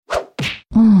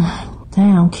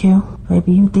Damn, Q.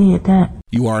 Baby, you did that.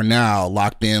 You are now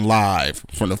locked in live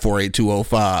from the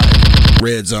 48205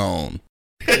 Red Zone.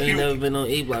 You ain't never been on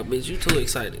E-Block, bitch. You too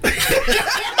excited.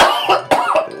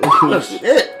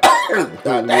 Shit.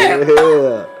 God damn.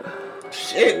 Yeah.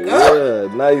 Shit, God. Yeah,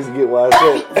 now you get why I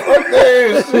said. Fuck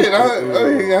that shit. I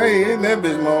ain't in that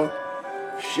bitch, man.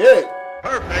 Shit.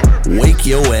 Wake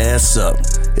your ass up.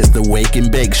 It's the Wake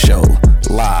and Bake Show,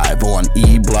 live on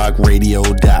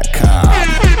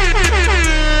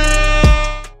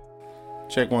eblockradio.com.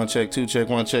 Check one, check two, check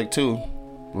one, check two.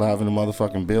 Live in the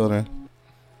motherfucking building.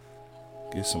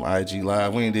 Get some IG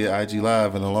Live. We ain't did IG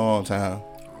Live in a long time.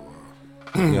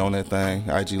 We on that thing.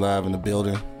 IG Live in the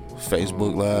building.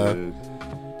 Facebook Live.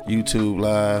 YouTube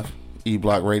Live.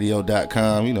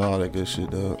 eblockradio.com. You know all that good shit,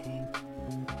 dog.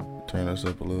 Turn us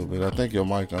up a little bit. I think your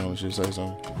mic on. Should say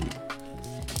something.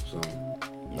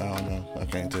 I don't know. I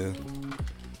can't tell.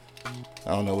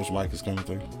 I don't know which mic is coming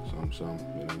through. Something.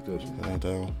 It ain't this one. It ain't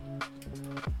that one.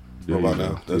 Yeah, What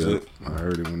about now? That's it? I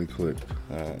heard it when it clicked.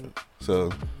 Alright.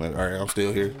 So, all right, I'm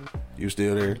still here. You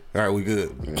still there? All right, we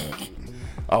good. Yeah.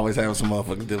 Always having some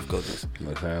motherfucking difficulties.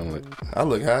 Like Hamlet. I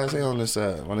look high as hell on this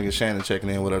side. My nigga Shannon checking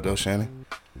in. What up, though, Shannon?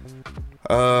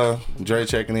 Dre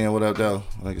checking in. What up, though?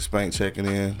 My nigga Spank checking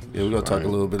in. Yeah, we gonna talk a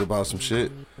little bit about some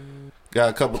shit. Got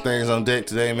a couple things on deck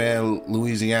today, man.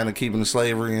 Louisiana keeping the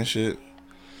slavery and shit.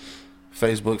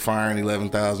 Facebook firing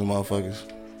 11,000 motherfuckers.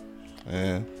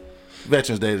 And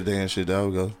Veterans Day today and shit,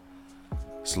 dog. We go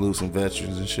salute some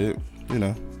veterans and shit. You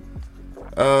know.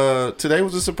 Today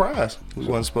was a surprise. We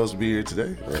wasn't supposed to be here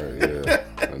today. Right, yeah.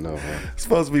 I know, huh?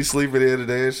 Supposed to be sleeping in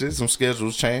today and shit. Some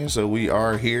schedules changed, so we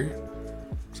are here.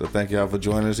 So thank y'all for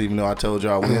joining us. Even though I told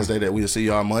y'all Wednesday that we'll see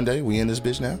y'all Monday, we in this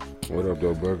bitch now. What up,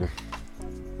 though, Burger?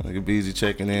 Nigga BZ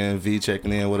checking in, V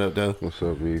checking in. What up, though? What's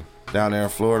up, V? Down there in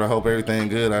Florida, I hope everything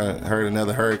good. I heard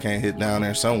another hurricane hit down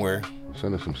there somewhere.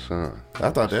 Send us some sun.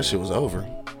 I thought that shit was over.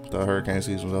 Thought hurricane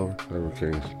season was over.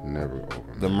 Hurricane's never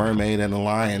over. The Mermaid and the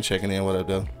Lion checking in. What up,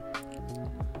 though?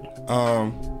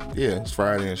 Yeah, it's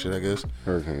Friday and shit, I guess.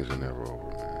 Hurricanes are never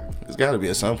over, man. It's got to be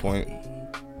at some point.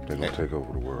 They're gonna take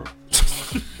over the world.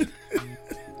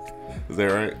 Is that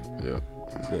right? Yep.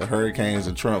 The hurricanes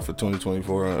and Trump for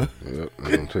 2024. Huh? Yep.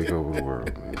 They're gonna take over the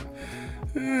world,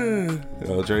 man.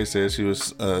 Dre said she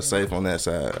was safe on that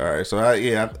side. All right, so I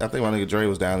think my nigga Dre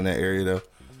was down in that area though.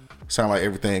 Sound like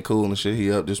everything cool and shit.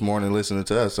 He up this morning listening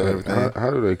to us. So everything.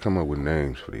 How do they come up with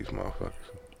names for these motherfuckers?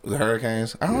 The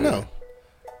hurricanes? I don't know.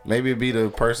 Maybe it'd be the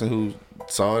person who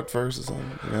saw it first or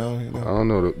something. You know? I don't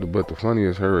know. But the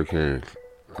funniest hurricane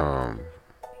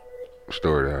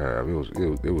story that I have,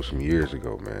 it was some years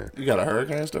ago, man. You got a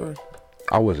hurricane story?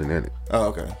 I wasn't in it. Oh,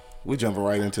 okay. We jumping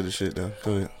right into the shit though.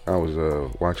 Go ahead. I was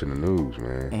watching the news,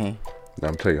 man. Mm-hmm.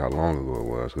 I'm tell you how long ago it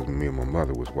was, because me and my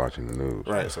mother was watching the news.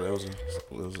 Right, so that was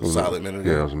a solid minute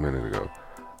ago. Yeah, it was a minute ago.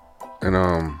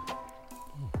 And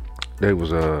they was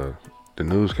the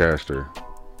newscaster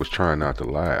was trying not to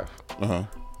laugh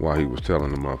while he was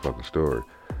telling the motherfucking story,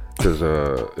 because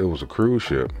it was a cruise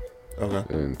ship. Okay.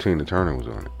 And Tina Turner was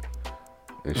on it,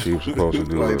 and she was supposed to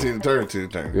do like Tina Turner.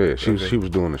 Yeah, she was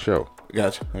doing the show.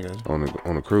 Gotcha. I got you.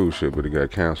 On a cruise ship, but it got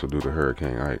canceled due to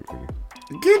Hurricane Ike.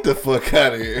 Get the fuck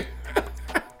out of here.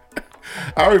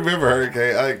 I remember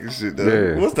Hurricane Ike and shit though.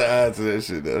 Yeah. What's the odds of that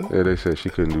shit though? Yeah, they said she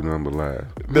couldn't do nothing but laugh.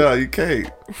 No, you can't.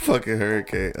 Fucking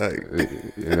Hurricane Ike.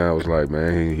 And I was like,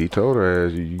 man, he told her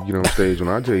as you get on stage when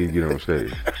I tell you to get on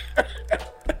stage.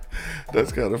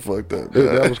 That's kind of fucked up.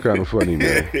 That was kind of funny,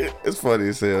 man. It's funny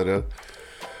as hell though.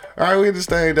 All right, we in this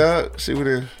thing, dog. See, we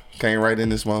done came right in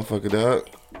this motherfucker, dog.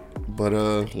 But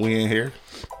we in here.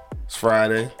 It's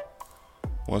Friday.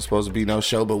 Wasn't supposed to be no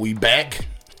show, but we back.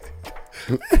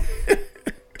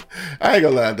 I ain't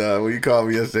gonna lie, dog. When you called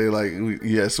me yesterday, like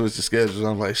you had switched the schedules,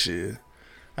 I'm like, shit.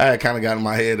 I had kind of got in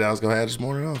my head that I was gonna have this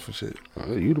morning off and shit.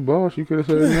 You the boss. You could have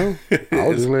said no. I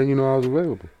was just letting you know I was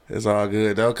available. It's all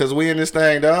good, though, because we in this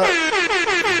thing, dog.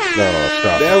 No,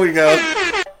 stop. There we go.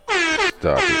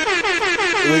 Stop it.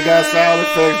 We got sound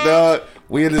effects, dog.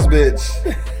 We in this bitch.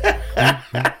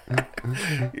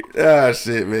 Ah,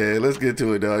 shit, man. Let's get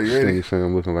to it, dog. You ready? You say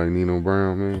I'm looking like Nino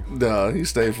Brown, man? No, he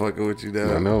stay fucking with you,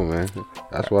 dog. I know, man.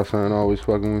 That's why son always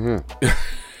fucking with him.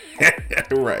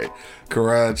 Right.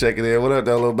 Karan checking in. What up,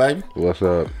 though, little baby? What's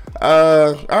up?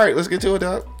 All right, let's get to it,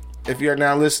 dog. If you're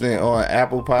now listening on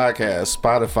Apple Podcasts,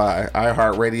 Spotify,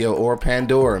 iHeartRadio, or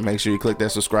Pandora, make sure you click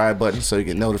that subscribe button so you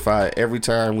get notified every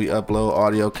time we upload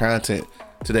audio content.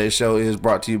 Today's show is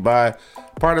brought to you by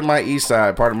Part of My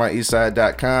Eastside,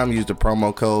 partofmyeastside.com. Use the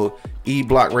promo code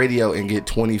eblockradio and get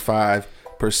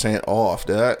 25% off,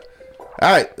 dog.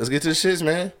 All right, let's get to the shits,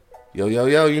 man. Yo,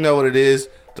 you know what it is.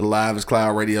 the livest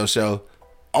cloud radio show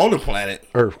on the planet.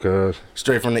 Earth, cuz.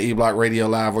 Straight from the E-Block Radio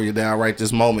Live where you're down right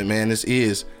this moment, man. This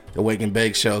is the Wake and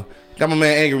Bake Show. Got my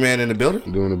man Angry Man in the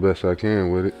building. Doing the best I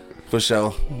can with it. For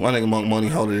sure. One nigga Monk Money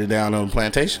holding it down on the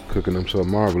plantation. Cooking them so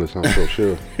marvelous, I'm so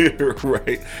sure.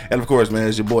 Right. And of course, man,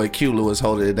 it's your boy Q Lewis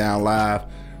holding it down live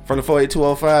from the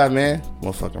 48205, man.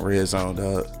 Motherfucking red zone,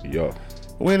 dog. Yo.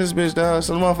 We in this bitch, dog.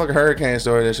 So the motherfucking hurricane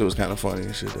story, that shit was kind of funny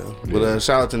and shit, though. Yeah. But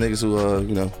shout out to niggas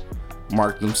who,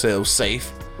 marked themselves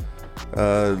safe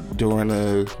during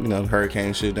the,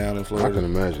 hurricane shit down in Florida. I can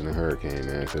imagine a hurricane,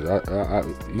 man, because I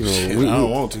Shit, I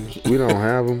don't want to. We don't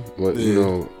have them, but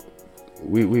Yeah.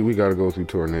 we got to go through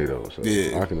tornadoes. So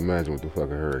Yeah. I can imagine what the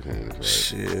fucking hurricane is like.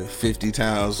 Shit, 50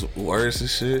 times worse and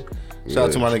shit. Shout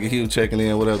out to my nigga Hugh checking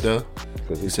in. What up, though?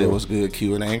 He said, what's good,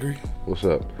 Q and Angry? What's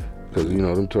up? Because,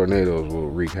 them tornadoes will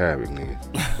wreak havoc, nigga.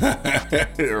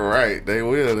 Right, they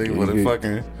will. They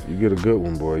motherfucking. You get a good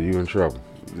one, boy, you in trouble.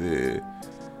 Yeah.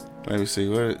 Let me see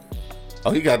what.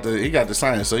 Oh, he got the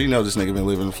science. So this nigga been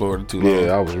living in Florida too long.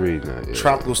 Yeah, I was reading that. Yeah.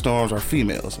 Tropical storms are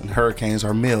females and hurricanes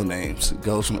are male names. It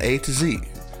goes from A to Z.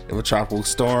 If a tropical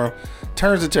storm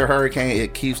turns into a hurricane,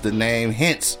 it keeps the name.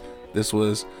 Hence, this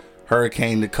was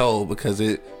Hurricane Nicole because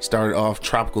it started off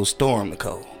Tropical Storm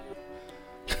Nicole.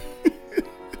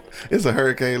 It's a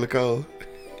Hurricane Nicole.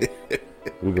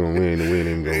 We're gonna win and win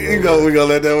and We gonna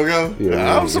let that one go.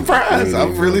 Yeah, I'm surprised.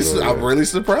 I'm really surprised. I'm really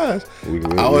surprised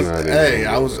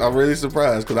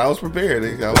because I was prepared.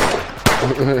 You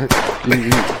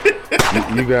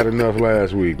got enough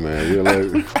last week, man.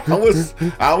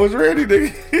 I was ready,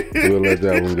 nigga. We'll let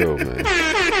that one go, man.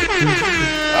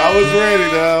 I was ready,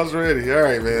 though. I was ready. All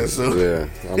right, man. So yeah,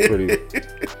 I'm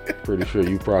pretty sure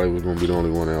you probably was gonna be the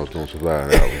only one else gonna survive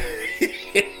that one.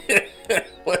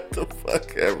 What the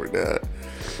fuck ever, dog.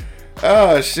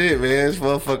 Oh shit, man! It's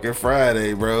motherfucking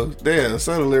Friday, bro. Damn,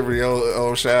 Son of Liberty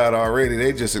old shout already.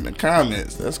 They just in the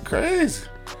comments. That's crazy.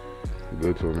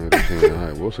 Good tornado.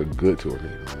 Right. What's a good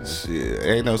tornado, man? Shit,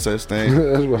 ain't no such thing.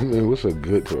 That's what I mean. What's a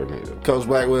good tornado? Coach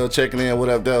Blackwell checking in. What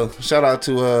up, though? Shout out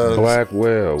to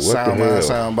Blackwell. What Sound the hell? Mind,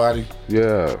 Sound Body.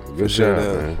 Yeah, good job,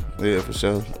 man. Yeah, for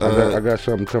sure. I got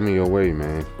something coming your way,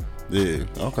 man. Yeah.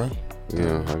 Okay.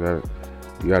 Yeah,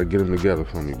 you gotta get them together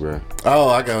for me, bro. Oh,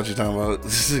 I got what you're talking about.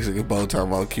 This is a talking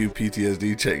about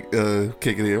QPTSD check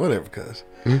kicking in, whatever, cuz.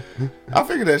 I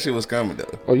figured that shit was coming,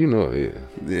 though. Oh, you know it,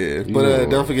 yeah. But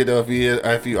don't forget, though,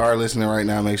 if you are listening right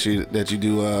now, make sure that you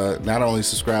do not only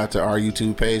subscribe to our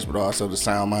YouTube page, but also the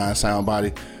Sound Mind, Sound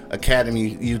Body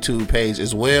Academy YouTube page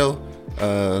as well.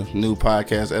 New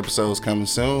podcast episodes coming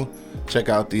soon. Check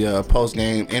out the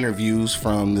post-game interviews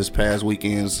from this past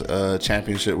weekend's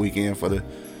championship weekend for the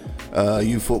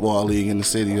youth football league in the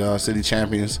city, city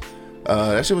champions.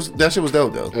 That shit was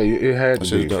dope though. Hey, it had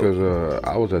to be because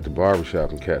I was at the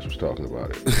barbershop and cats was talking about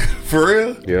it. For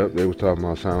real? Yep, they was talking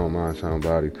about Sound Mind, Sound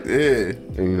Body. Yeah.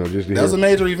 And just to that was a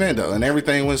major event though, and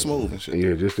everything went smooth and shit.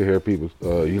 Yeah, just to hear people,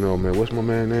 man, what's my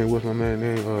man name?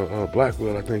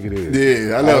 Blackwell, I think it is.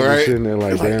 Yeah, I know, I was right? Sitting there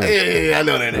like, damn. Yeah, I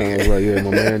know that nigga. I was like, yeah,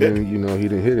 my man didn't, he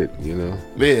didn't hit it,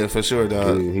 Yeah, for sure,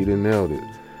 dog. He didn't nailed it.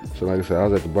 So like I said, I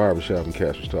was at the barbershop and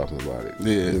Cass was talking about it.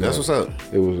 Yeah, that's what's up.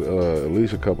 It was at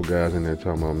least a couple guys in there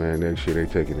talking about, man, next year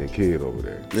they taking their kid over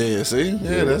there. Yeah, see?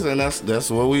 Yeah.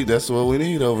 That's what we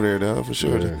need over there, though, for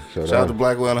sure. Yeah, so shout out to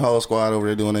Blackwell and the whole squad over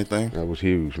there doing their thing. That was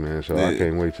huge, man. So I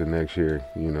can't wait till next year,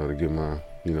 to get my,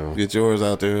 get yours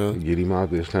out there. Get him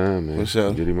out this time, man. For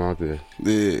sure. Get him out there.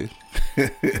 Yeah.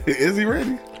 Is he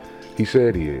ready? He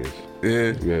said he is.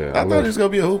 Yeah. Yeah. I thought he was gonna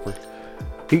be a hooper.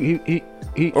 He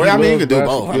he can do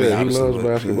both. Yeah, he loves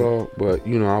basketball. But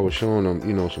I was showing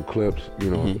him, some clips,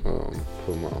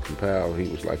 from Powell. He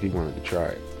was like he wanted to try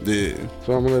it. Yeah.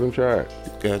 So I'm gonna let him try it.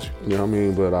 Gotcha. You know what I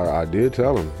mean? But I did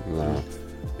tell him,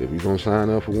 if you're gonna sign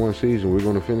up for one season, we're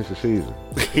gonna finish the season.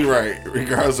 Right,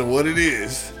 regardless of what it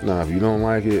is. Now, if you don't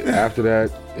like it after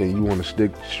that, and you want to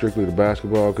stick strictly to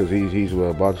basketball, because he's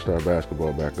about to start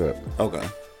basketball back up. Okay.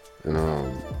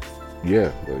 And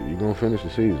yeah, but you're gonna finish the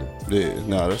season. Yeah,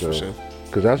 no, that's for sure.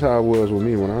 Because that's how it was with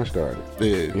me when I started.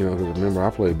 Yeah. Because remember,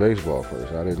 I played baseball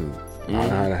first. I didn't. I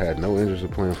had no interest in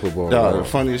playing football. Dog, the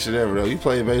funniest shit ever though. You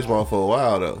played baseball for a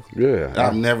while though. Yeah.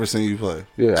 I've never seen you play.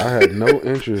 Yeah, I had no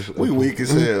interest. We weak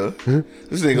as hell.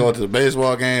 This nigga going to the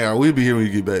baseball game, or we be here when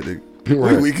you get back, nigga.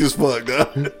 Right. We weak as fuck,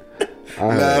 dog.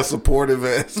 Not supportive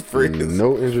ass freakers.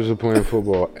 No interest in playing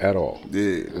football at all.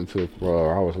 Yeah. Until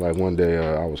I was like one day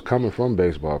I was coming from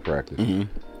baseball practice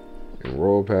and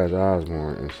rolled past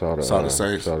Osborne and saw the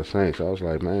Saints. Saw the Saints. I was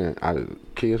like, man,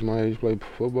 kids my age play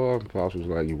football. Pops was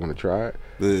like, you want to try it?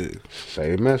 Yeah.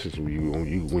 Same message.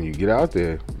 When you get out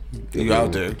there, you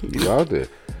out there. You out there.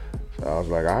 I was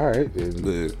like, all right. And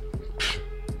Yeah.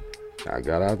 I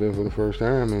got out there for the first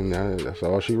time, and that's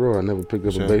all she wrote. I never picked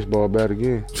up Sure. a baseball bat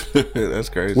again, That's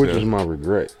crazy. which is my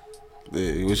regret.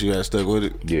 Yeah, you wish you had stuck with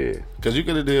it. Yeah. Cause you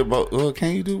could have did both. Well,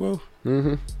 can you do both?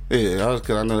 Mm-hmm. Yeah,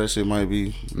 cause I know that shit might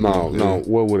be. No. yeah.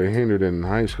 What would have hindered in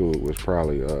high school was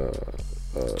probably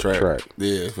track.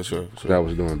 Yeah, for sure. That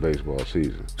was during baseball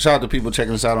season. Shout out to people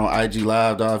checking us out on IG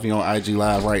Live, dog. If you're on IG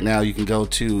Live right now, you can go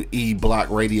to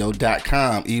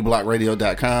eblockradio.com.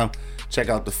 eblockradio.com. Check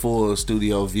out the full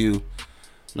studio view.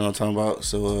 Know what I'm talking about?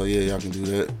 So, yeah, y'all can do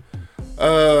that.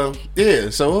 Yeah,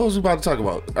 so what was we about to talk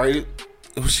about? Are you...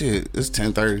 Oh, shit. It's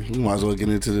 10:30. We might as well get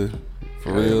into the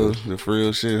for real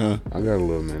shit, huh? I got a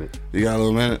little minute. You got a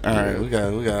little minute? All right, we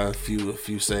got a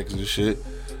few seconds of shit.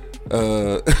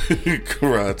 Karan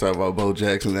talking about Bo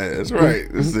Jackson. That's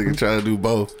right. This nigga trying to do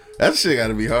both. That shit got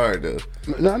to be hard though.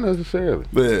 Not necessarily.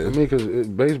 Yeah. I mean, because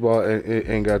baseball it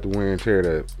ain't got the wear and tear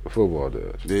that football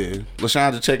does. Yeah.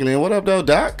 LaShawn just checking in. What up though,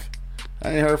 Doc?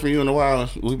 I ain't heard from you in a while.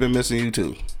 We've been missing you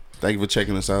too. Thank you for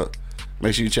checking us out.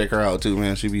 Make sure you check her out too,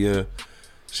 man. She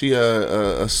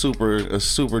a super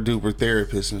duper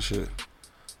therapist and shit.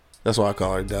 That's why I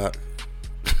call her Doc.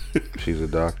 She's a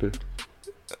doctor.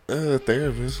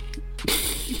 Therapist.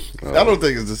 I don't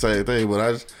think it's the same thing, but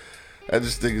I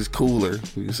just think it's cooler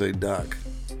when you say Doc.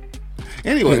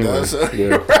 Anyway, though, so,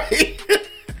 yeah. right?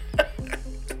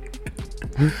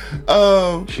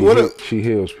 She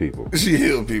heals people. She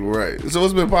heals people, right? So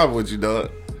what's been popping with you,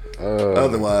 dog?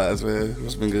 Otherwise, man,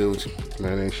 what's been good with you?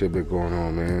 Man, ain't shit been going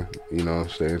on, man. You know,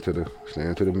 staying to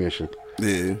the mission.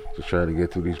 Yeah, to try to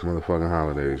get through these motherfucking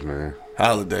holidays, man.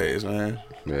 Holidays, man.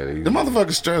 Yeah, the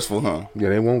motherfuckers stressful, huh? Yeah,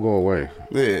 they won't go away.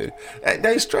 Yeah,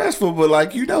 they stressful, but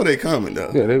like you know they coming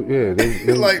though. Yeah,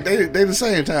 they like they the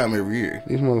same time every year.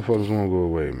 These motherfuckers won't go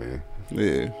away, man.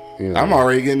 Yeah. You know, I'm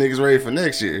already getting niggas ready for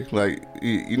next year. Like,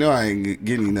 you know I ain't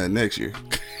getting you nothing next year.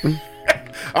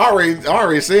 I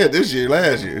already said this year,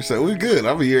 last year, so we good.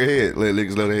 I'm a year ahead. Let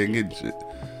niggas know they ain't getting shit.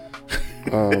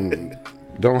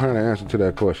 Don't have an answer to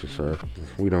that question, sir.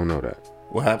 We don't know that.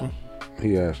 What happened?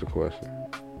 He asked the question.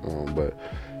 But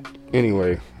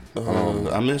anyway,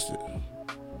 I missed it.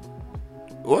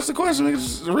 What's the question? Nigga,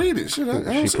 just read it. Shit, I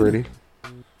don't she see pretty? It.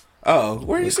 Oh,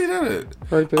 where you see that at?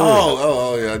 Right there.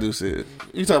 Oh, yeah, I do see it.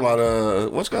 You talking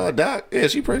about what's called Doc? Yeah,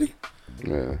 she pretty.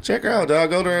 Yeah. Check her out,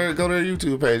 dog. Go to her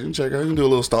YouTube page and check her out. You can do a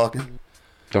little stalking.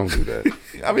 Don't do that.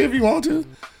 I mean, if you want to,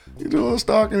 you do a little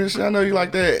stalking and shit. I know you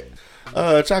like that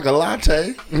chocolate.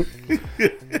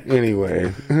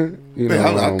 Anyway, you know,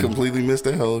 Man, I completely missed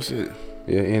that whole shit.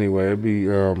 Yeah. Anyway, it'd be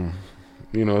you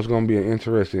know, it's gonna be an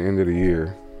interesting end of the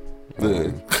year.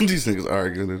 These niggas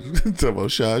arguing. Talking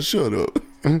about Sean, shut up.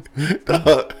 It's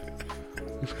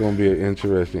gonna be an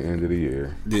interesting end of the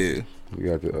year. Yeah. We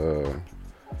got the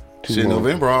shit,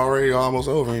 November already almost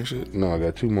over and shit. No, I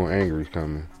got 2 more Angries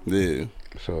coming. Yeah.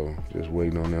 So just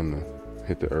waiting on them to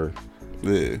hit the earth.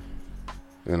 Yeah.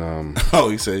 And oh,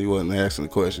 he said he wasn't asking the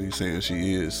question. He's saying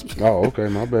she is. Oh, okay,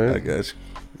 my bad. I got you.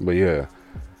 But yeah.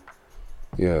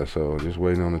 Yeah, so just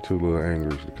waiting on the 2 little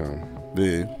Angries to come.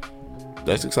 Yeah.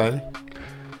 That's exciting.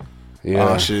 Yeah.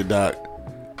 Oh shit, Doc.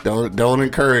 Don't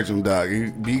encourage him, Doc.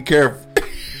 You be careful.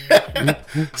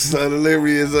 Son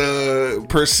delivery is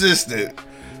persistent.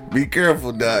 Be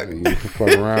careful, Doc. You can fuck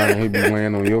around and he be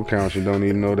laying on your couch and don't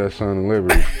even know that son of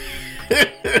liberty.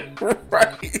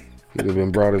 Right. He'd have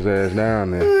been brought his ass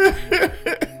down there.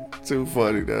 Too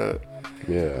funny, dog.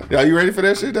 Yeah. Are you ready for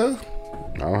that shit, though?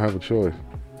 I don't have a choice.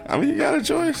 I mean, you got a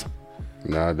choice.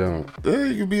 No, I don't.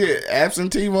 You can be an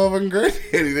absentee motherfucking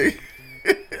granddaddy.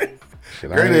 Shit,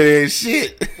 Granddaddy ain't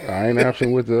shit. I ain't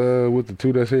absent with the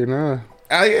 2 that's here now.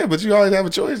 Oh, yeah, but you always have a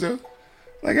choice, though.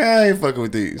 Like, I ain't fucking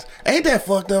with these. Ain't that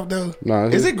fucked up, though? No,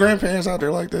 is it grandparents out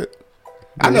there like that?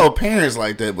 Yeah. I know parents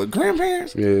like that, but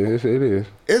grandparents? Yeah, it is.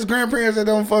 It's grandparents that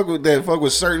don't fuck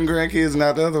with certain grandkids and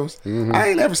not the others. Mm-hmm. I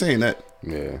ain't never seen that.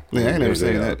 Yeah. I ain't never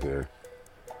seen that. There.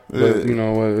 But, you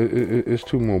know, it's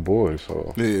 2 more boys,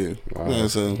 so. Yeah.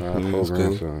 That's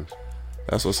cool.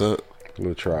 That's what's up.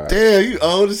 Little try. Damn, you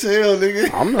old as hell,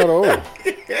 nigga. I'm not old.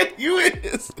 You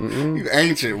is. You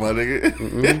ancient, my nigga.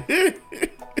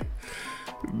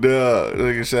 Duh.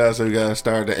 Nigga, shout out, so we gotta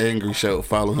start the angry show.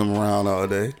 Follow him around all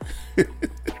day.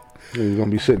 You're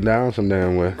gonna be sitting down some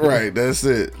damn way. Right, that's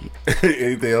it.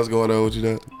 Anything else going on with you,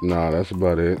 though? Nah, that's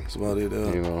about it. That's about it,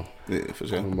 though. You know. Yeah, for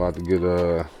sure. I'm about to get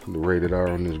the rated R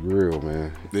on this grill,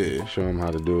 man. Yeah. Show him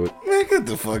how to do it. Man, get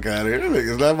the fuck out of here. That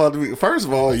nigga's not about to be. First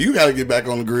of all, you gotta get back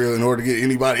on the grill in order to get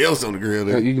anybody else on the grill.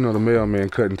 Then. You know the mailman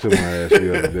cut into my ass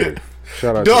the other day.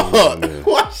 Shout out dog, to the mailman.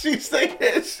 Why she say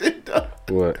that shit, dog?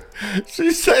 What?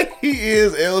 She say he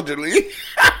is elderly.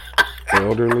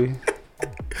 Elderly?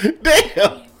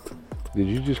 Damn. Did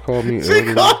you just call me She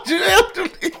elderly? called you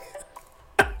elderly.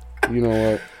 You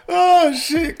know what? Oh,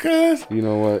 shit, cuz. You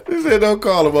know what? He said, don't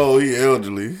call him, oh, he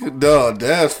elderly. Dog,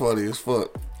 that's funny as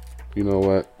fuck. You know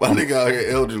what? My nigga out here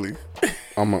elderly.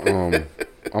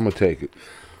 I'ma take it.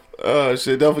 Oh,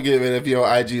 shit. Don't forget, man, if you're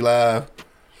on IG Live,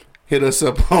 hit us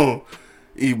up on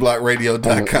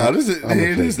eblockradio.com.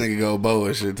 This nigga go bow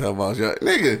and shit talking about y'all.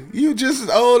 Nigga, you just as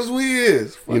old as we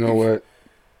is. You know what?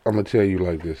 I'm gonna tell you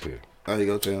like this here. How you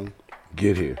go tell him?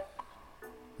 Get here.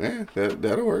 Yeah,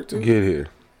 that'll work too. Get here.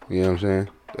 You know what I'm saying?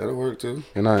 That'll work too.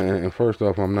 And first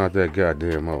off, I'm not that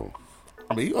goddamn old.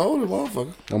 I mean, you older,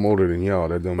 motherfucker. I'm older than y'all.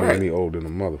 That don't make me older than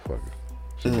a motherfucker.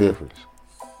 It's a difference.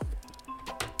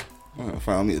 I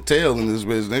found me a tail in this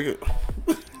bitch,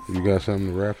 nigga. You got something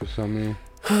to wrap or something in?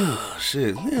 Oh,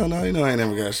 shit. Hell no, you know I ain't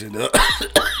never got shit up.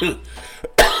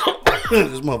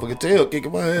 This motherfucking tail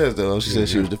kicking my ass, though. She said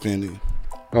she was defending.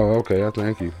 Oh, okay. I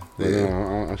thank you.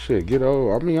 Yeah. Shit, get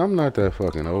old. I mean, I'm not that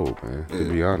fucking old, man, to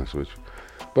be honest with you.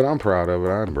 But I'm proud of it.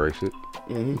 I embrace it.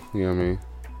 Mm-hmm. You know what I mean?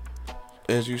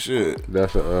 As you should.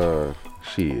 That's a,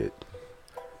 shit.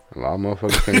 A lot of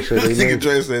motherfuckers can't say they Nigga name.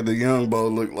 Dre said the young boy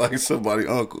looked like somebody's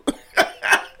uncle.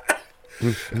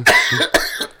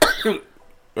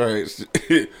 Right.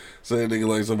 Say nigga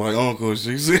like somebody's uncle.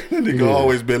 She said nigga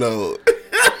always been old.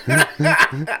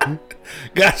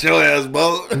 Got your ass,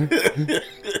 Bo.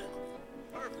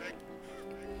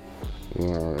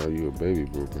 Well, are you a baby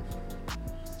boomer?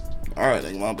 Alright,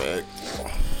 nigga, my bad.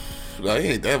 No, he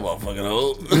ain't that motherfucking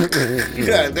old.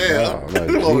 God damn. Like,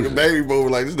 This motherfucking baby boomer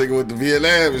like this nigga went to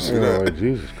Vietnam and shit. Like,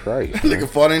 Jesus Christ. Nigga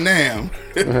fought in Nam.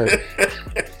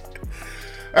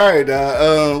 Alright,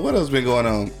 what else been going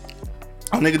on?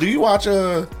 Oh, nigga, do you watch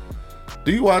Atlanta?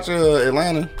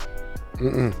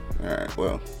 Mm-mm. Alright,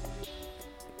 well.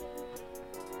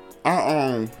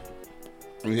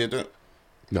 You hit that?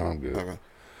 No, I'm good. Okay.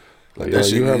 Let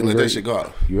that shit go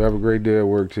out. You have a great day at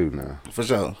work too now. For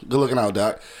sure. Good looking out,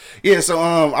 Doc. Yeah, so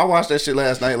I watched that shit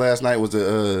last night. Last night was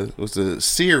the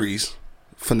series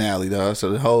finale, dog.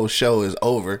 So the whole show is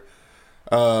over.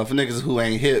 For niggas who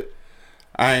ain't hip,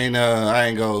 I ain't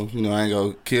go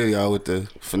kill y'all with the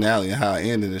finale and how it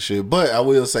ended and shit. But I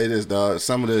will say this, dog.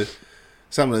 Some of the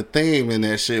theme in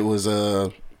that shit was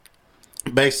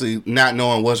basically not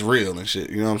knowing what's real and shit.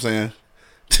 You know what I'm saying?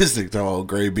 This nigga talking about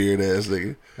gray beard ass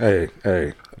nigga. Hey.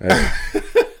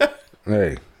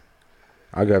 Hey.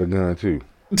 I got a gun too.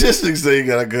 This nigga say he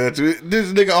got a gun too.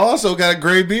 This nigga also got a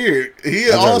gray beard.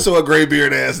 He also a gray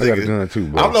beard ass nigga. I got a gun too,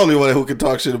 bro. I'm the only one who can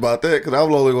talk shit about that because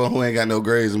I'm the only one who ain't got no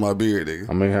grays in my beard, nigga.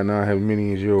 I may not have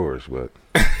many as yours, but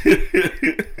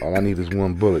all I need is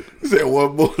one bullet. He said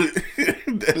one bullet.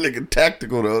 That nigga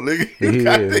tactical though,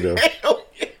 nigga.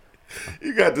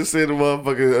 You got to send the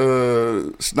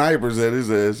motherfucking snipers at his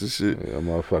ass and shit. Yeah,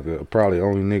 motherfucker, probably the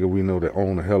only nigga we know that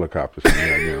own a helicopter.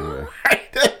 That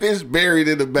bitch buried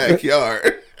in the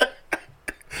backyard.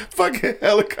 Fucking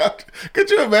helicopter.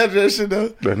 Could you imagine that shit though?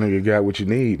 That nigga got what you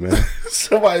need, man.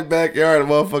 Somebody's backyard, the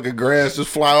motherfucking grass just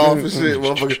fly off and shit.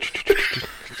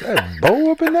 Motherfucker. That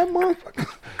bow up in that motherfucker.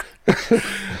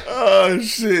 Oh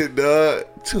shit, dog.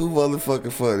 Too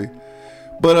motherfucking funny.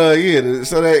 But yeah,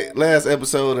 so that last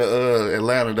episode of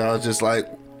Atlanta, dog, just like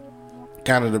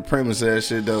kind of the premise of that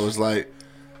shit though was like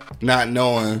not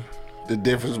knowing the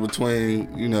difference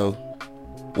between, you know,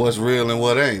 what's real and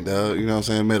what ain't, dog. You know what I'm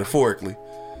saying? Metaphorically.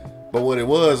 But what it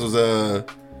was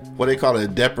what they call it, a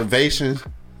deprivation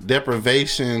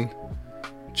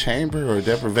chamber or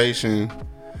deprivation.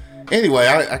 Anyway,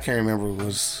 I can't remember. It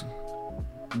was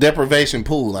deprivation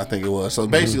pool, I think it was. So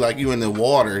basically, like you in the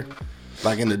water,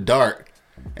 like in the dark,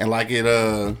 and like it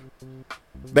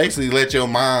basically let your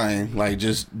mind like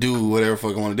just do whatever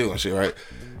fuck you want to do and shit, right?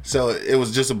 So it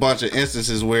was just a bunch of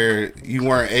instances where you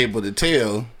weren't able to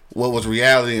tell what was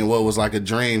reality and what was like a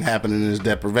dream happening in this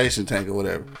deprivation tank or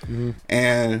whatever.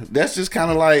 And that's just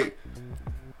kind of like,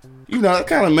 you know,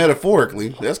 kind of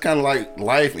metaphorically, that's kind of like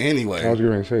life anyway. I was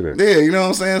going to say that. Yeah, you know what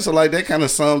I'm saying? So like that kind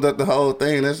of summed up the whole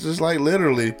thing. That's just like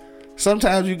literally,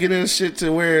 sometimes you get in shit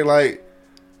to where like,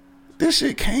 this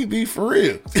shit can't be for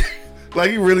real.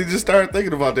 Like you really just start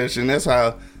thinking about that shit. And that's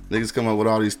how niggas come up with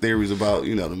all these theories about,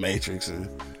 you know, the Matrix and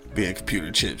being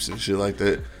computer chips and shit like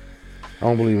that. I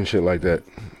don't believe in shit like that.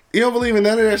 You don't believe in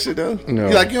none of that shit though? No.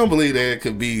 You don't believe there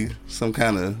could be some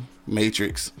kind of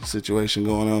Matrix situation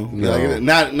going on? No.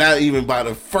 Like, not even by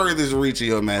the furthest reach of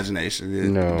your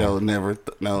imagination. No.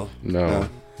 No.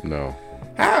 No.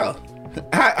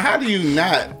 How do you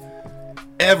not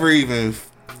ever even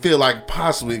feel like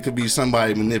possibly it could be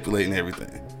somebody manipulating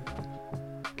everything?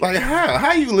 Like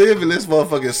how you live in this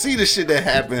motherfucker, see the shit that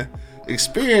happened,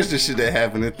 experience the shit that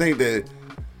happened and think that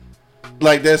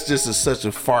like that's just such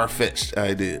a far-fetched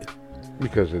idea.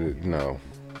 Because of it, no.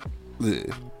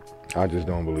 Yeah. I just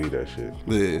don't believe that shit.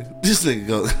 Yeah. This nigga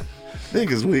go,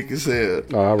 niggas weak as hell.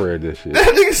 No, I read this shit.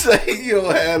 That nigga say you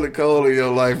don't have the cold in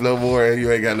your life no more and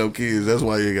you ain't got no kids. That's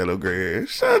why you ain't got no gray hair.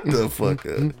 Shut the fuck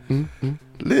up.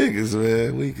 Niggas,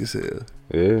 man, weak as hell.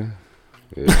 Yeah.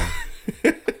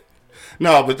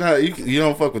 No, but nah, you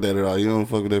don't fuck with that at all. You don't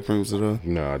fuck with that premise at all.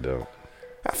 No, I don't.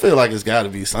 I feel like it's got to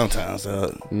be sometimes.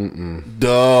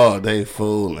 Dog, they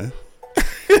fooling.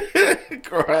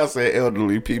 I said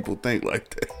elderly people think like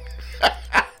that.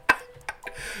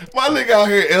 My nigga out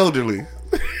here elderly.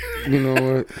 You know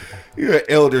what? You're an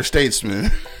elder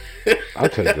statesman. I'll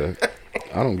take that.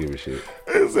 I don't give a shit.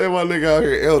 I said my nigga out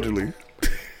here elderly.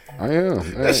 I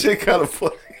am. That shit kind of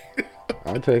funny.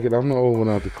 I take it. I'm the old one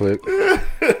out the clique.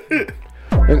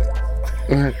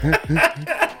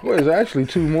 Well, there's actually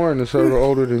two more in the circle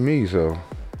older than me, so.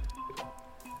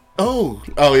 Oh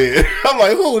yeah. I'm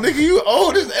like, who, nigga? You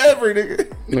old as ever,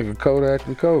 nigga. Nigga Kodak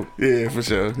and Coke. Yeah, for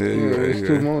sure. Yeah, There's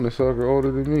two more in the circle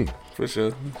older than me. For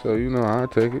sure. So, you know, I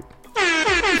take it.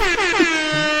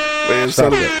 Man,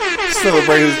 Stop that.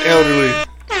 Celebrating his elderly.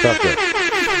 Stop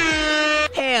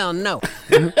that. Hell no.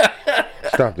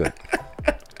 Stop that.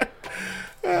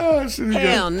 Oh, shit,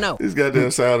 Hell no. These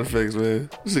goddamn sound effects, man.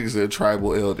 This nigga said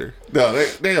tribal elder. No,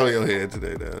 they on your head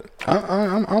today, dog.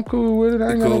 I'm cool with it.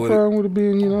 I ain't got no problem with it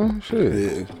being, you know, shit.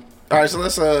 Yeah. All right, so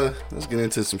let's get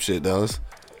into some shit, dog. Let's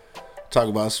talk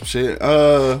about some shit.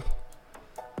 I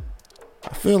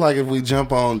feel like if we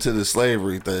jump on to the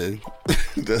slavery thing,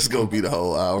 that's gonna be the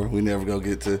whole hour. We never gonna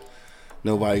get to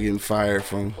nobody getting fired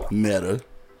from Meta.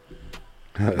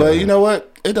 But you know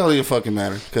what? It don't even fucking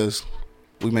matter because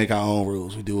we make our own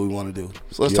rules. We do what we want to do.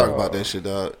 So let's talk about that shit,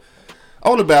 dog.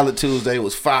 On the ballot Tuesday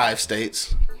was 5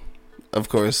 states. Of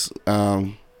course,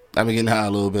 I've been getting high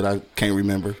a little bit. I can't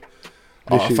remember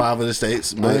all 5 of the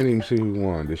states. But I didn't even see who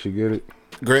won. Did she get it?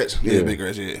 Gretsch? Yeah, Big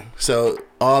Gretsch, yeah. So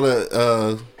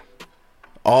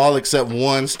all except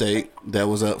one state that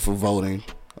was up for voting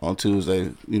on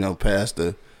Tuesday, you know, passed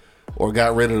or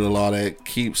got rid of the law that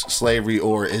keeps slavery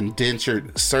or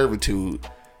indentured servitude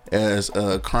as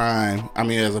a crime,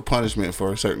 as a punishment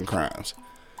for certain crimes.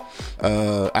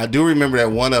 I do remember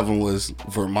that one of them was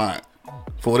Vermont.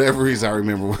 For whatever reason, I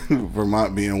remember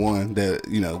Vermont being one that,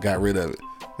 you know, got rid of it.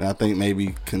 And I think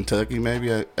maybe Kentucky,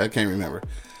 I can't remember.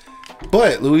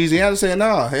 But Louisiana said,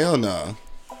 no, hell no.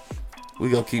 We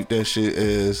gonna keep that shit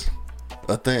as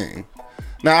a thing.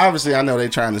 Now, obviously, I know they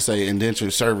trying to say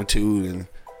indentured servitude, and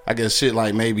I guess shit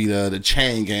like maybe the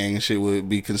chain gang and shit would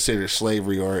be considered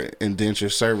slavery or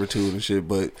indentured servitude and shit,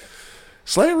 but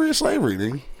slavery is slavery,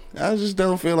 nigga. I just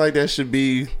don't feel like that should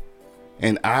be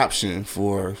an option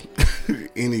for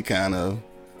any kind of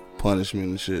punishment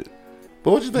and shit.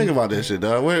 But what you think about that shit,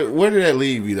 dog? Where did that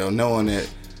leave you, though, knowing that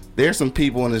there's some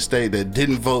people in the state that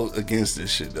didn't vote against this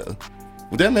shit, though?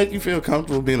 Would that make you feel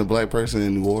comfortable being a black person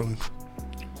in New Orleans?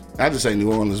 I just say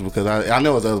New Orleans because I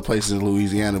know it's other places in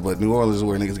Louisiana, but New Orleans is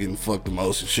where niggas getting fucked the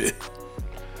most and shit.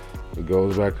 It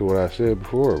goes back to what I said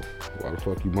before. Why the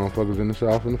fuck you motherfuckers in the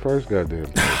South in the first goddamn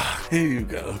place? Here you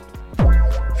go.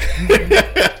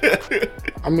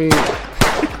 I mean,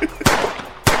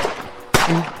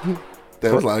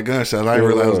 that was like a gunshot. I didn't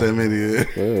realize it was that many.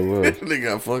 Yeah, it was. Nigga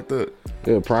got fucked up.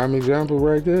 Yeah, prime example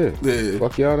right there. Yeah.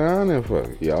 Fuck y'all down there, fuck.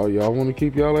 Y'all want to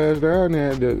keep y'all ass down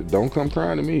there, don't come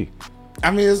crying to me.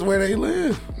 It's where they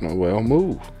live. Well,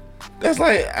 move. That's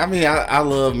like, I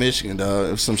love Michigan,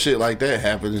 dog. If some shit like that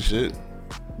happened and shit,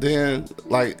 then,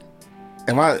 like,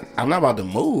 I'm not about to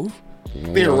move.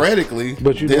 Theoretically,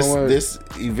 but you know what? This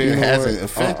event hasn't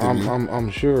affected me. I'm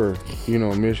sure, you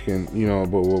know, Michigan, you know,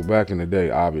 but back in the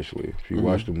day, obviously, if you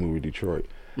watch the movie Detroit,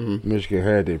 Michigan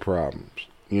had their problems,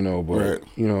 you know, but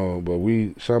but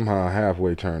we somehow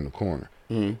halfway turned the corner.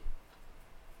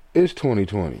 It's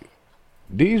 2020.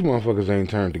 These motherfuckers ain't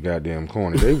turned the goddamn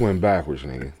corner. They went backwards,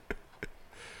 nigga.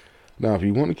 Now, if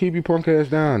you want to keep your punk ass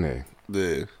down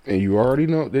there, and you already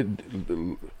know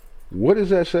that, what does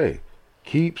that say?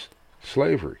 Keeps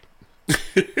slavery.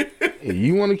 And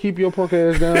you want to keep your punk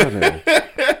ass down there,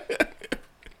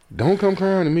 don't come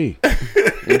crying to me.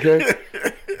 Okay?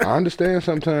 I understand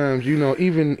sometimes, you know,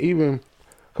 even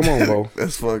come on, Bo.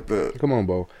 That's fucked up. Come on,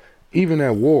 Bo. Even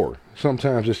at war,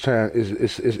 sometimes it's time.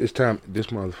 It's time. This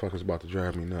motherfucker's about to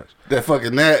drive me nuts. That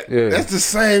fucking gnat. Yeah. That's the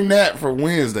same gnat for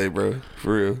Wednesday, bro.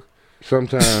 For real.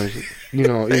 Sometimes, you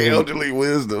know, even, elderly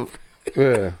wisdom.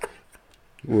 Yeah.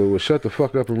 Well, shut the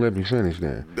fuck up and let me finish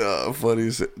then. Nah, funny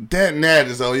as that gnat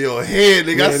is on your head,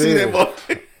 nigga. I see that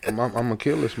motherfucker. I'm gonna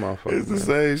kill this motherfucker. It's the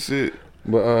same shit.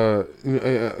 But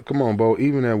come on, Bo.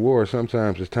 Even at war,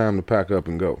 sometimes it's time to pack up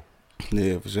and go.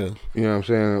 Yeah, for sure. You know what I'm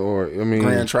saying? Or I mean,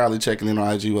 Grand Trolley checking in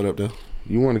on IG. What up, though?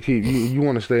 you want to keep you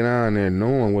want to stay down there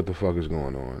knowing what the fuck is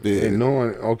going on, Yeah. and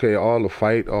knowing okay, all the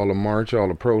fight, all the march, all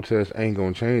the protest ain't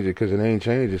gonna change it because it ain't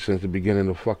changed since the beginning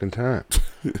of fucking time.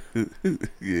 Yeah.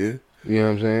 You know what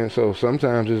I'm saying? So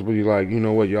sometimes it's be like, you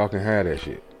know what, y'all can have that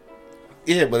shit.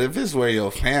 Yeah, but if it's where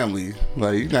your family,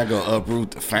 like, you're not gonna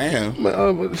uproot the fam.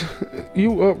 But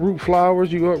you uproot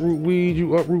flowers, you uproot weeds,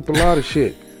 you uproot a lot of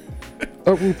shit.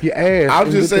 Uproot your ass. I'll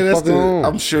and just get say the that's fuck on.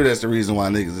 I'm sure that's the reason why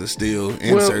niggas are still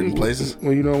in certain places.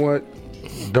 Well, you know what?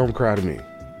 Don't cry to me.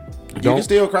 You can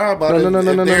still cry about it.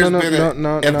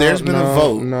 If there's been a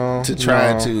vote to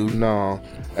try to. No.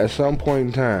 At some point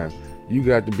in time, you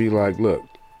got to be like, look,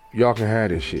 y'all can have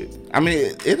this shit. I mean,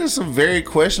 it is some very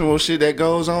questionable shit that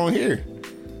goes on here.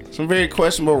 Some very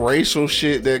questionable racial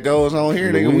shit that goes on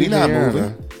here. Nigga, we not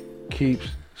moving. Keeps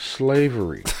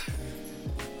slavery.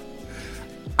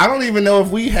 I don't even know if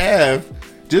we have.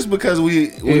 Just because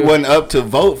we wasn't up to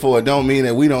vote for it, don't mean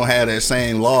that we don't have that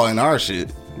same law in our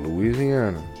shit.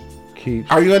 Louisiana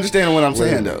keeps. Are you understanding what I'm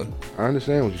saying, though? I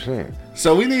understand what you're saying.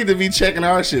 So we need to be checking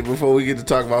our shit before we get to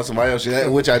talk about somebody else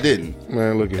shit, which I didn't.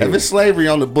 Man, look at If here. it's slavery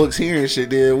on the books here and shit,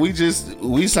 then we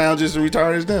sound just as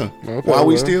retarded as them. Okay, Why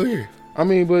we well. still here? I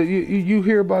mean, but you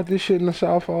hear about this shit in the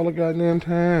South all the goddamn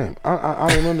time.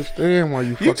 I don't understand why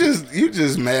you. You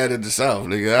just mad at the South,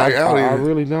 nigga. I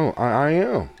really don't. I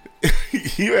am.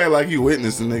 You act like you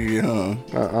witnessed a nigga get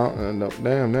hung. No,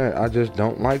 damn that. I just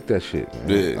don't like that shit, man.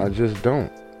 Yeah. I just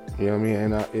don't. You know what I mean?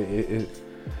 And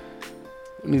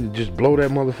we need to just blow that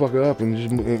motherfucker up and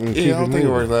just and keep Yeah, I don't it think it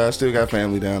moving. works. I still got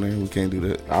family down there. We can't do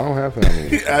that. I don't have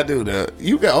family. I do that.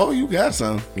 You got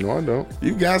some. No, I don't.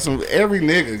 You got some. Every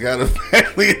nigga got a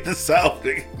family in the South,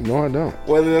 nigga. No, I don't.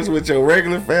 Whether that's with your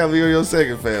regular family or your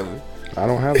second family. I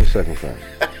don't have a second family.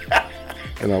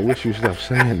 And I wish you stop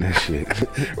saying that shit.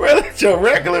 Whether it's your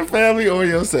regular family or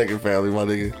your second family, my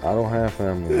nigga. I don't have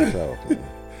family in the South.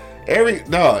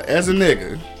 Man. As a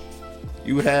nigga,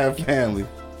 you have family.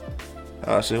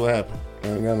 Oh shit, what happened? I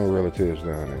ain't got no relatives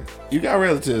down there. You got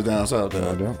relatives down south, No, I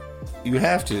though. don't. You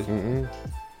have to. Mm-mm.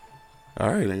 All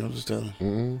right, nigga, I'm just telling you.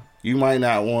 Mm-mm. You might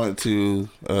not want to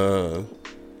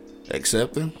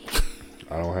accept them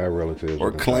I don't have relatives. or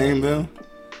in the claim South. them.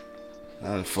 I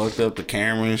done fucked up the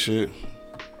camera and shit.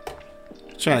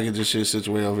 Trying to get this shit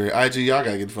situated over here. IG, y'all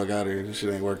gotta get the fuck out of here. This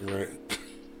shit ain't working right.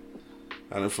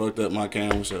 I done fucked up my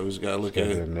camera, so we just gotta look at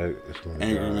it. It's gonna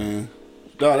Angry die. man.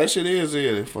 Dog, that shit is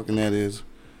it. Fucking that is.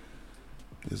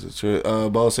 It's a trip.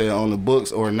 Bo said on the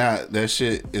books or not, that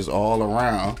shit is all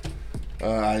around.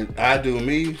 I do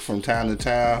me from time to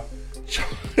time.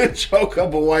 Choke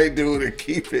up a white dude and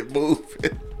keep it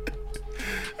moving.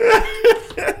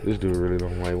 This dude really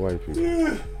don't like white people.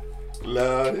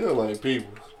 Nah, he don't like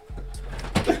people.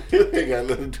 It ain't got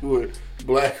nothing to do with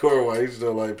black or white. He just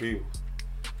don't like people.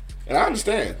 And I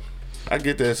understand. I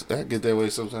get that way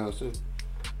sometimes too.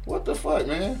 What the fuck,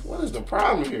 man? What is the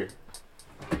problem here?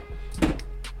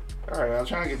 Alright, I'm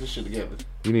trying to get this shit together.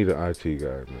 You need an IT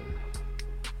guy, man.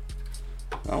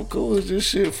 I'm cool with this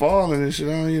shit falling and shit.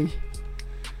 I don't even.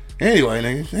 Anyway,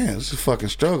 nigga, man, it's a fucking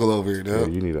struggle over here, Yeah,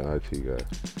 dog. you need an IT guy.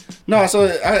 No, so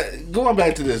going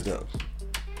back to this though,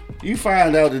 you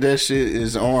find out that shit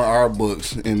is on our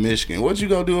books in Michigan. What you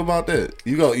gonna do about that?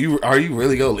 Are you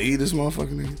really gonna lead this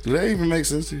motherfucking nigga? Do that even make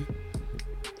sense to you?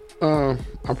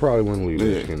 I probably wouldn't leave Yeah.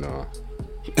 Michigan, no.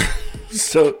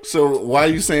 So why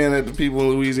you saying that the people in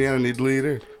Louisiana need to lead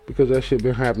there? Because that shit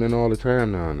been happening all the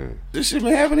time down there. This shit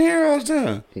been happening here all the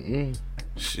time. Mm-mm.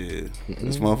 Shit,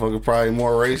 this motherfucker probably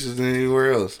more racist than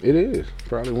anywhere else. It is.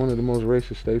 Probably one of the most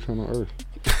racist states on the earth.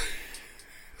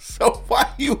 So why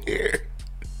you here?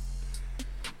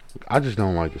 I just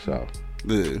don't like the South.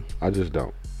 Dude. I just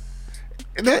don't.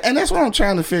 And that's what I'm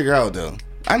trying to figure out, though.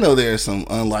 I know there are some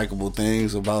unlikable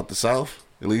things about the South,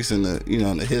 at least in the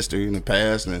in the history, in the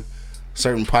past, and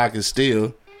certain pockets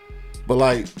still. But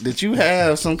like, did you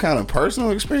have some kind of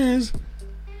personal experience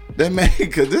that made?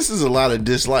 Because this is a lot of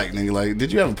dislike, nigga. Like,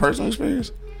 did you have a personal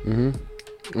experience?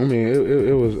 Mm-hmm. I mean,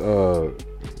 it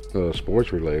was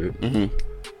sports related,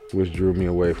 which drew me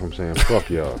away from saying fuck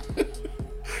y'all.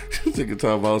 Nigga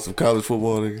talk about some college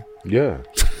football, nigga. Yeah.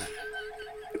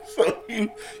 So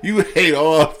you hate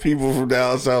all people from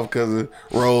down south because of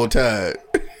Roll Tide.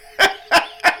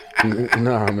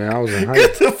 Nah, man, I was in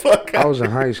Get the fuck out. I was in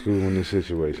high school when this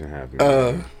situation happened. You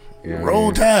know what I Roll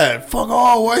mean? Tide. Fuck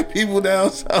all white people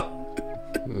down south.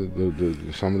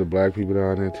 Some of the black people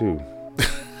down there too.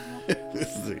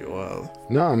 This nigga wild.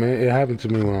 No, man, it happened to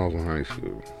me when I was in high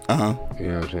school. Uh-huh. You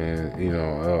know what I'm saying? You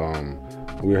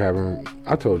know, we were having.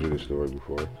 I told you this story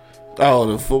before. Oh,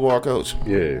 the football coach.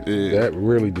 Yeah. That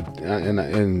really,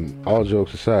 and all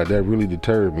jokes aside, that really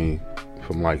deterred me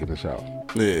from liking the South.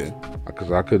 Yeah.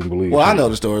 Because I couldn't believe. Well, I know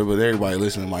the story, but everybody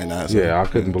listening might not. So. Yeah, I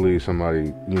couldn't believe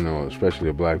somebody, you know, especially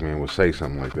a black man, would say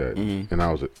something like that. Mm-hmm. And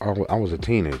I was a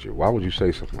teenager. Why would you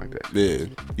say something like that? Yeah.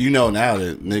 You know now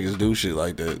that niggas do shit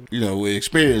like that. You know,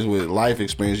 with life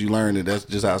experience, you learn that that's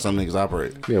just how some niggas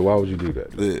operate. Yeah, why would you do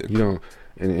that? Yeah. You know,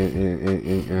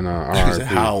 in RIP.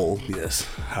 Howell, yes.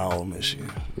 Howell, Michigan.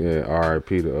 Yeah, RIP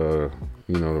to,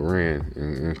 you know, the Rand.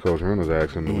 And Coach Reynolds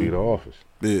asked him to leave the office.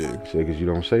 Yeah. He said, because you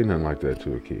don't say nothing like that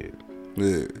to a kid. Yeah.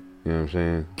 You know what I'm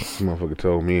saying? This motherfucker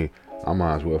told me I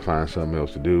might as well find something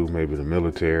else to do, maybe the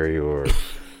military or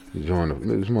join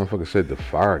this motherfucker said the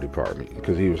fire department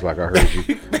because he was like, I heard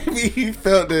you. Maybe he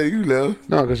felt that, you know.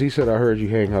 No, because he said, I heard you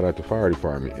hang out at the fire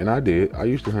department. And I did. I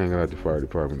used to hang out at the fire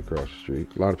department across the street.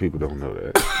 A lot of people don't know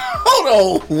that.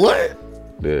 Hold on, what?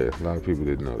 Yeah, a lot of people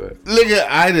didn't know that. Nigga,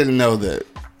 I didn't know that.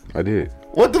 I did.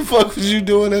 What the fuck was you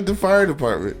doing at the fire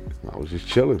department? I was just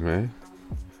chilling, man.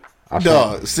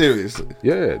 Dog, seriously.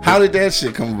 Yeah. How did that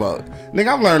shit come about?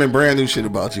 Nigga, I'm learning brand new shit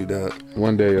about you, dog.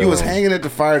 One day. You was hanging at the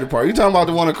fire department. You talking about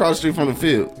the one across the street from the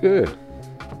field? Yeah.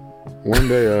 One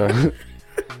day,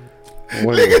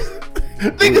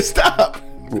 Nigga, stop.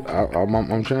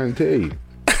 I'm trying to tell you.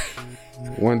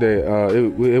 One day,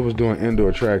 it was doing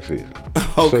indoor track season.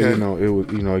 Okay. So,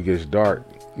 you know, it gets dark.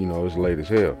 You know, it's late as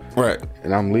hell. Right.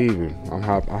 And I'm leaving. I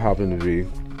hop in the V.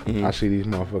 Mm-hmm. I see these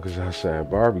motherfuckers outside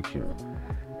barbecuing.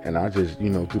 And I just, you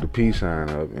know, threw the peace sign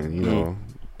up and, you know,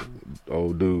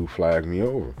 old dude flagged me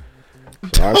over.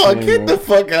 So get the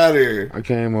fuck out of here. I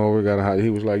came over, he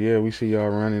was like, yeah, we see y'all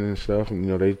running and stuff. And,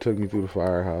 you know, they took me through the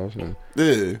firehouse. And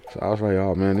yeah. So I was like,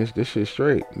 oh, man, this shit's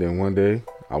straight. Then one day,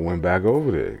 I went back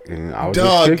over there. And I was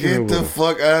just kicking it with get the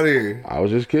fuck out of here. I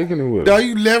was just kicking it with I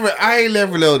ain't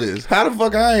never know this. How the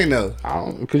fuck I ain't know?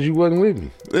 Because you wasn't with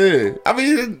me. Yeah. I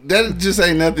mean, that just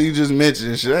ain't nothing you just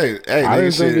mentioned. Shit. Hey, I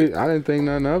didn't think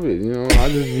nothing of it. You know,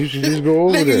 you should just go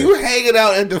over nigga, there. You hanging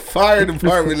out at the fire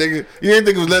department, nigga. You didn't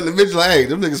think it was letting the bitch like, hey,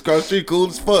 them niggas across the street cool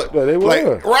as fuck. Yeah, they were.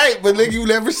 Like, right, but nigga, you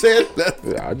never said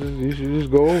nothing. Yeah, you should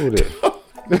just go over there.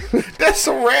 That's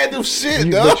some random shit,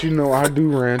 dog. But you know I do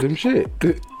random shit.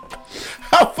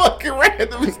 How fucking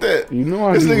random is that? You know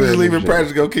I this do nigga's random leaving shit. practice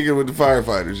to go kick it with the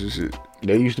firefighters and shit.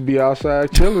 They used to be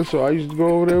outside chilling, so I used to go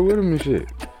over there with them and shit.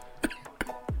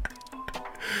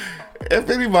 If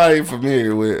anybody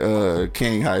familiar with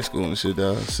King High School and shit,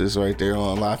 sits right there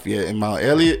on Lafayette and Mount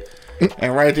Elliott,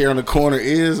 and right there on the corner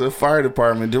is a fire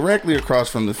department directly across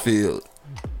from the field,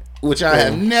 which I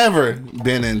have never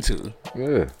been into.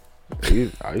 Yeah.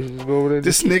 I used to go over there.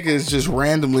 This nigga is just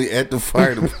randomly at the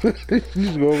fire department. You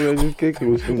just go over there and just kick it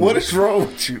with some. What is wrong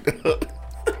with you, dog?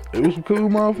 It was some cool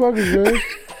motherfuckers, man.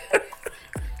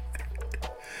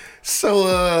 So,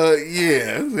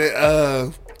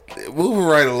 moving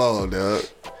right along, dog.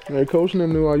 Man, Coach and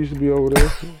them knew I used to be over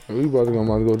there. We about to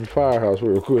go to the firehouse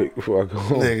real quick before I go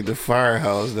home. Nigga, the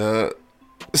firehouse, dog.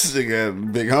 This nigga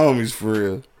got big homies for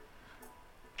real.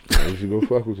 I used to go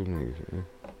fuck with some niggas, man.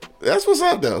 That's what's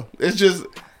up, though. It's just,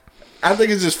 I think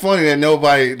it's just funny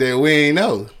that we ain't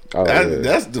know. Oh,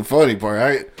 That's the funny part,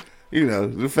 right? You know,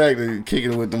 the fact that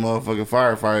kicking it with the motherfucking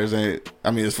firefighters ain't, I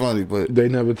mean, it's funny, but. They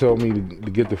never told me to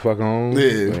get the fuck on.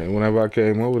 Yeah. And whenever I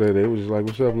came over there, they was just like,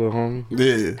 what's up, little homie?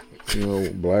 Yeah. You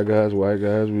know, black guys, white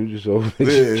guys, we were just over Yeah,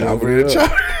 there chopping it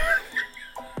up.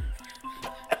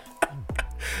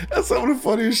 That's some of the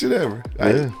funniest shit ever.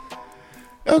 Yeah.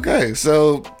 Okay,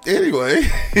 so anyway,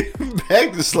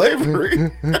 back to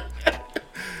slavery.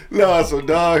 No, so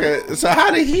dog. So how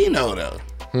did he know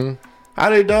though? How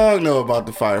did dog know about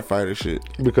the firefighter shit?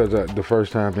 Because the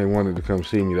first time they wanted to come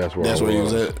see me, that's where he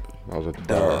was at. I was at the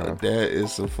Dog, firehouse. that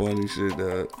is some funny shit,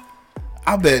 dog.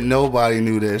 I bet nobody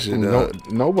knew that shit,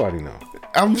 dog. Nobody know.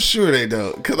 I'm sure they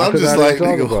don't, because I'm just I like,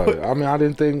 didn't talk nigga, about it. I mean, I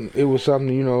didn't think it was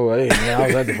something, you know, hey, man, I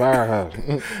was at the firehouse.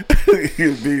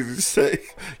 He'd be say,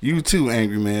 you too,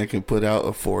 angry man, can put out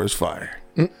a forest fire.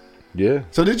 Yeah.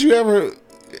 So did you ever,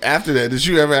 after that, did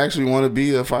you ever actually want to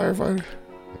be a firefighter?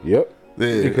 Yep.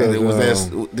 Yeah. Because,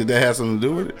 did that have something to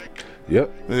do with it?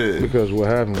 Yep. Yeah. Because what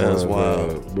happened That's was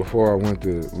wild. before I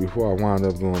wound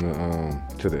up going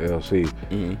to the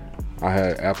LC, I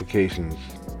had applications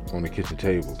on the kitchen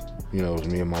table. You know, it was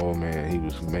me and my old man. He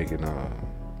was making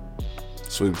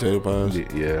sweet potato pies.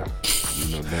 Yeah.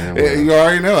 You know, damn Yeah, well. you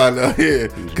already know. I know. Yeah.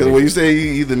 Because when you say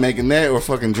he either making that or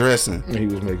fucking dressing, He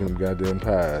was making them goddamn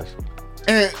pies.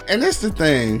 And that's the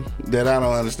thing that I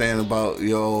don't understand about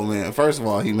your old man. First of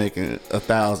all, he making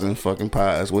 1,000 fucking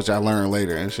pies, which I learned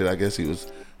later and shit. I guess he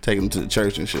was taking them to the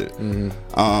church and shit.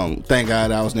 Mm-hmm. Thank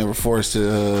God I was never forced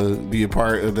to be a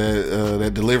part of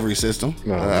that delivery system.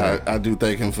 I do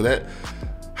thank him for that.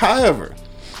 However,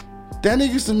 that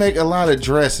nigga used to make a lot of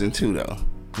dressing too, though.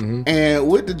 Mm-hmm. And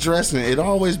with the dressing, it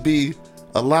always be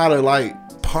a lot of like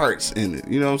parts in it.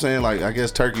 You know what I'm saying? Like, I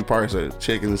guess turkey parts or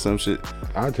chicken or some shit.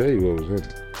 I'll tell you what was in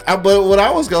it. But what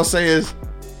I was gonna say is,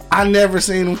 I never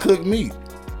seen him cook meat.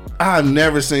 I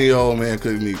never seen your old man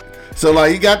cook meat. So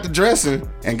like, he got the dressing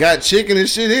and got chicken and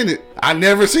shit in it. I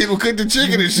never seen him cook the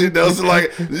chicken and shit though. So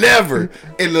like, never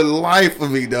in the life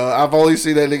of me, dog. I've only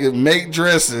seen that nigga make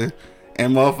dressing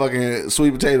and motherfucking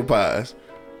sweet potato pies.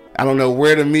 I don't know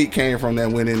where the meat came from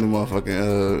that went in the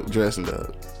motherfucking dressing,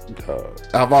 dog.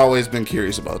 I've always been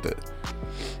curious about that.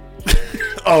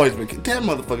 Always been. That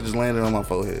motherfucker just landed on my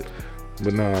forehead.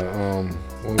 But nah,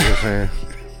 what was I saying?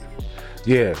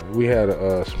 Yeah, we had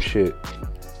some shit.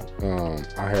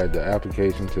 I had the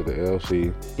application to the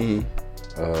LC,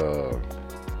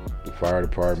 the fire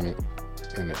department,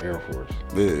 and the Air Force.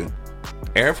 Yeah.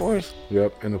 Air Force?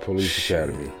 Yep, and the police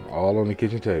academy. All on the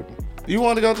kitchen table. You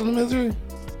want to go to the military?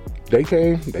 They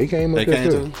came up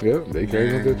there too. Yep, they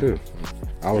came up there too.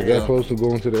 I was that close to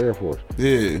going to the Air Force.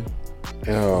 Yeah.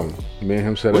 Me and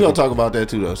him sat. We're gonna talk about that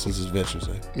too, though, since it's Veterans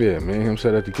Day. Yeah, me and him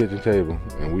sat at the kitchen table,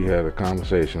 and we had a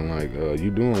conversation like,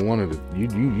 "You doing one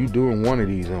of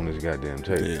these on this goddamn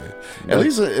table?" Yeah. At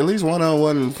least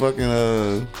one fucking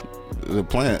the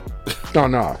plant.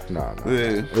 No.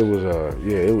 Yeah. It was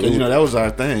that was our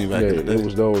thing back in the day. It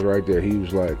was those right there. He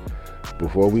was like,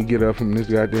 before we get up from this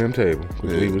goddamn table,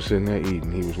 because he was sitting there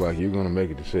eating, he was like, "You're gonna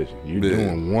make a decision. You're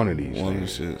doing one of these things." One of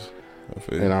these shits.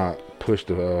 And I pushed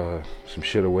some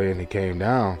shit away, and he came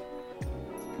down,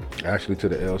 actually to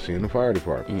the LC and the fire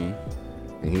department.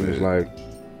 And he was like,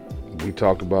 we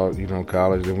talked about,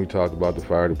 college, then we talked about the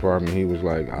fire department. He was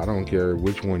like, I don't care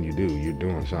which one you do, you're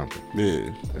doing something.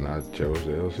 Yeah. And I chose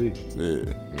the LC.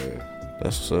 Yeah.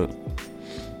 That's what's up.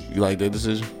 You like that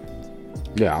decision?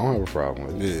 Yeah, I don't have a problem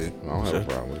with it. Yeah. I don't have a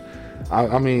problem with it.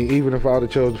 I mean, even if I would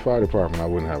have chose the fire department, I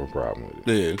wouldn't have a problem with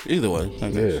it. Yeah, either way.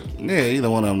 Yeah, either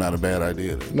one of them not a bad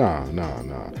idea. No.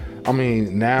 I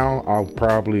mean, now I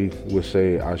probably would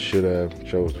say I should have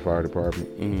chose the fire department,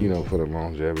 for the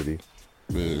longevity,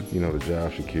 the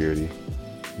job security.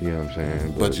 You know what I'm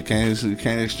saying? But you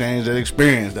can't exchange that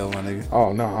experience, though, my nigga.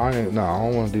 Oh, no, I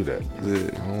don't want to do that.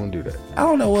 Yeah. I don't want to do that. I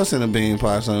don't know what's in a bean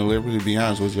pie, Son of Liberty, to be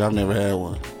honest with you. I've never had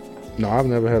one. No, I've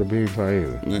never had a bean pie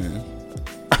either. Yeah.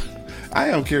 I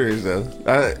am curious though.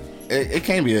 It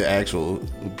can't be an actual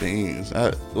beans.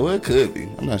 Well, it could be.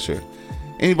 I'm not sure.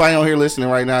 Anybody on here listening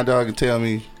right now, dog, can tell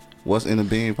me what's in a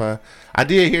bean pie? I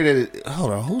did hear that.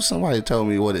 Hold on, somebody told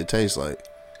me what it tastes like.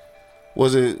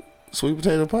 Was it sweet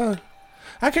potato pie?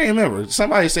 I can't remember.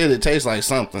 Somebody said it tastes like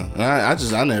something. And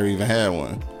I never even had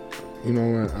one. You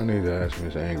know what? I need to ask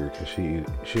Miss Angry because she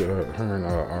her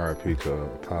and RIP to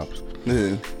Pops.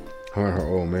 Yeah. Her and her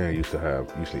old man used to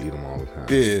eat them all the time.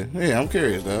 Yeah, I'm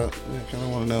curious, dog. I kind of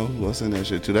want to know what's in that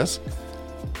shit too. That's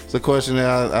a question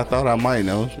that I thought I might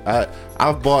know.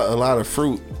 I've bought a lot of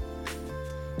fruit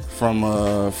from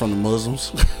the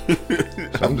Muslims.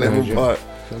 I've never bought.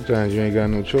 Sometimes you ain't got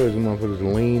no choice. The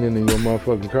motherfuckers leaning in your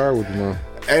motherfucking car with you, man.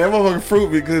 Hey, that motherfucking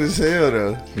fruit be good as hell,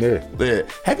 though. Yeah.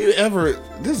 Have you ever?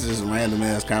 This is just a random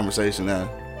ass conversation now.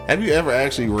 Have you ever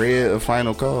actually read a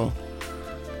Final Call?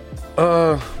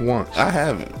 Once. I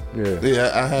haven't.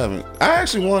 Yeah, I haven't. I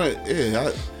actually wanted.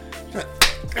 Yeah.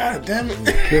 God damn it.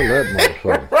 Kill that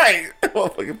motherfucker. Right. That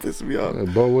motherfucker pissing me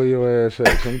off. Boy, where your ass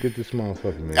at? Come get this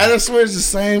motherfucker, man. I just swear it's the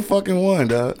same fucking one,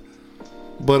 dog.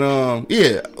 But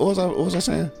yeah. What was I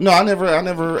saying? No, I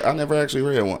never actually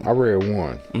read one. I read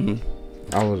one.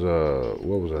 Mm-hmm. I was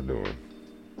what was I doing?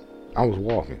 I was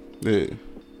walking. Yeah.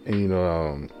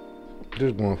 And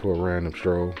just going for a random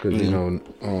stroll because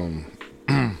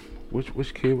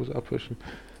which kid was I pushing?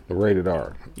 The rated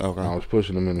R. Okay. I was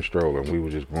pushing them in the stroller, and we were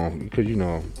just going because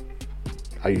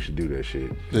I used to do that shit.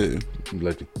 Yeah.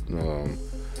 Let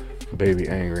the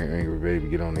angry baby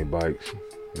get on their bikes,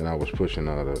 and I was pushing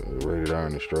the rated R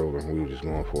in the stroller, and we were just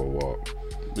going for a walk.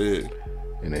 Yeah.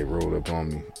 And they rolled up on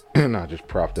me, and I just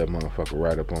propped that motherfucker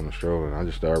right up on the stroller, and I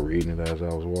just started reading it as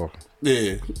I was walking.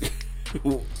 Yeah.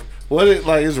 What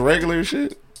it's regular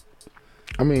shit?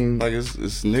 I mean, like it's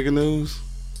nigga news.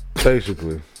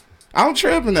 Basically. I'm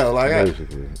tripping though. Like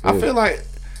basically, I feel like,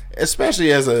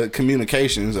 especially as a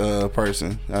communications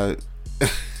person,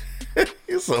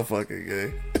 you're so fucking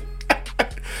gay.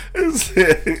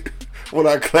 When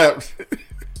I clapped,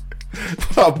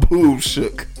 my boobs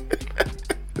shook.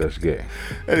 That's gay.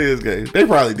 That is gay. They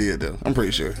probably did though. I'm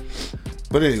pretty sure.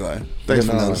 But anyway, thanks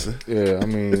for noticing. Yeah, I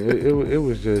mean, it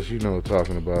was just, you know,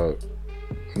 talking about,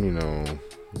 you know,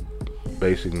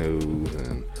 basic news,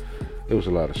 and it was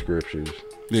a lot of scriptures.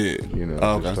 Yeah. You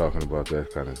know, just talking about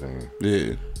that kind of thing.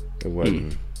 Yeah. It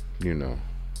wasn't, you know,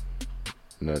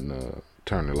 nothing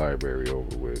turn the library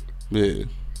over with. Yeah.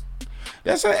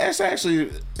 That's actually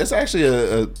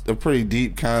a pretty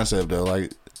deep concept though.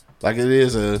 Like it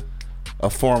is a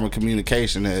form of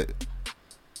communication that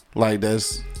like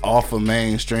that's off of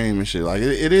mainstream and shit. Like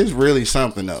it is really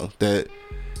something though that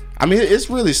I mean it's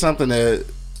really something that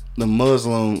the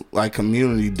Muslim like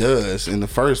community does in the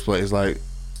first place. Like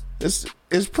it's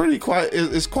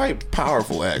quite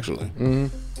powerful actually. Mm-hmm.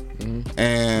 Mm-hmm.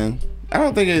 And I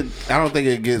don't think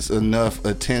it gets enough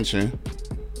attention.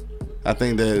 I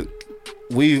think that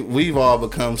we've all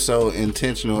become so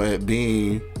intentional at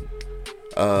being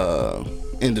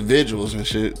individuals and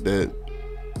shit that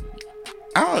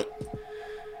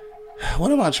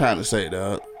what am I trying to say,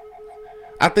 dog?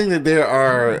 I think that there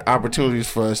are opportunities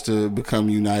for us to become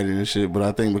united and shit, but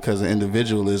I think because of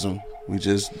individualism, we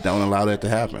just don't allow that to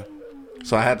happen.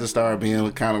 So I had to start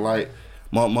being kind of like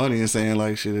want money and saying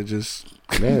like shit. It just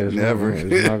never.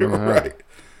 It's not gonna happen. Right.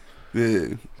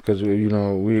 Yeah. Because you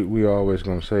know we always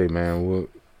gonna say, man, well,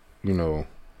 you know,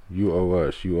 you owe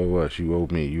us, you owe us, you owe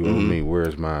me, you owe me.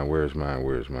 Where's mine? Where's mine?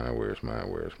 Where's mine? Where's mine?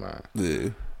 Where's mine? Yeah.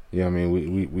 Yeah, I mean,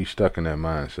 we stuck in that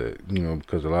mindset, you know,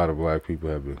 because a lot of black people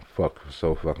have been fucked for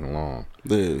so fucking long.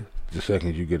 Yeah. The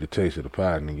second you get a taste of the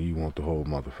pie, nigga, you want the whole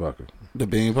motherfucker. The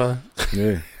bean pie?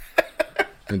 Yeah.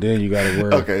 And then you gotta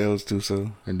worry. Okay, that was too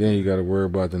soon. And then you gotta worry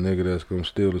about the nigga that's gonna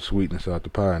steal the sweetness out the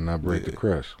pie and not break the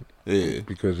crust. Yeah.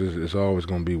 Because it's always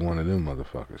gonna be one of them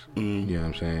motherfuckers. You know what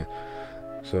I'm saying?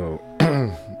 So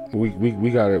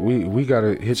we gotta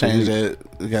hit change that.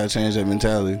 We gotta change that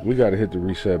mentality. We gotta hit the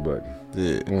reset button.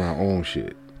 Yeah. On our own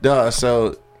shit. Duh.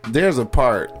 So there's a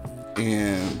part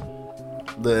in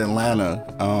the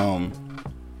Atlanta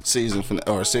series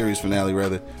finale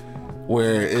rather,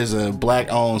 where it's a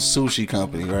black-owned sushi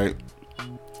company, right?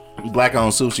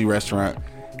 Black-owned sushi restaurant,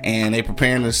 and they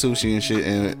preparing the sushi and shit,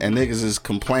 and niggas is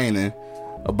complaining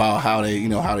about how they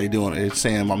doing it. They're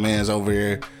saying my man's over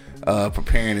here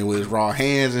preparing it with his raw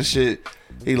hands and shit.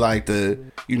 He like the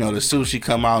sushi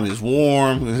come out and it's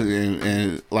warm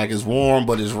and like it's warm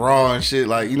but it's raw and shit,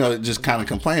 like, just kind of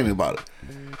complaining about it.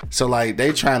 So like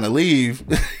they trying to leave.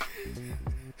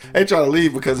 They trying to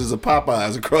leave because there's a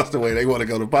Popeyes across the way. They want to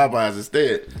go to Popeyes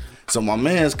instead. So my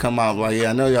man's come out like, yeah,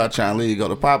 I know y'all trying to leave, go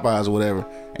to Popeyes or whatever.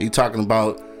 And he talking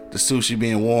about the sushi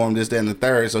being warm, this, that, and the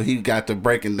third. So he got to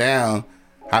breaking down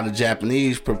how the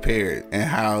Japanese prepare it and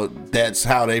how that's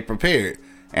how they prepare it,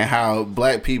 and how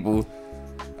black people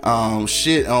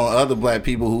shit on other black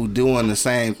people who doing the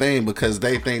same thing because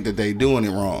they think that they doing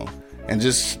it wrong. And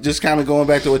just kind of going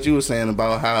back to what you were saying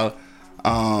about how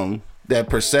that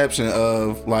perception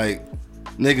of like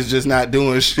niggas just not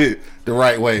doing shit the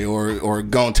right way or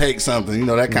gonna take something,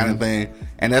 that kind of thing.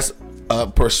 And that's a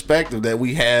perspective that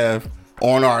we have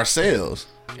on ourselves.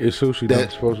 Is sushi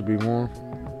not supposed to be warm?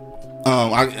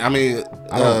 I mean,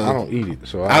 I don't eat it,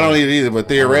 so I don't eat it either. But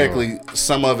theoretically,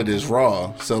 some of it is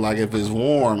raw. So like, if it's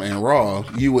warm and raw,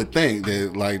 you would think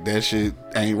that like that shit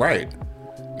ain't right,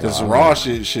 because raw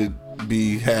shit should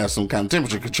have some kind of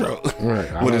temperature control.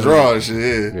 Right. When it's raw and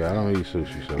shit. Yeah, I don't eat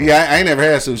sushi. So yeah, I ain't never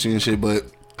had sushi and shit, but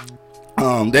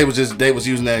they was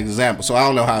using that example. So I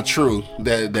don't know how true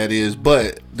that is,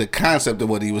 but the concept of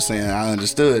what he was saying, I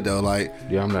understood though. Like,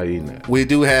 yeah, I'm not eating that.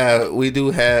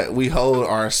 We hold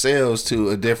ourselves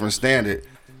to a different standard,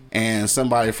 and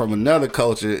somebody from another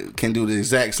culture can do the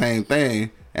exact same thing,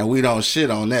 and we don't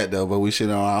shit on that though, but we shit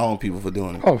on our own people for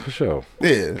doing it. Oh, for sure.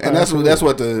 Yeah, and that's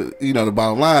what the the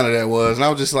bottom line of that was, and I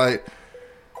was just like,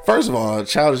 first of all,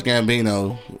 Childish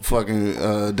Gambino,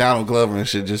 fucking Donald Glover and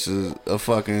shit, just is a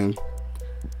fucking.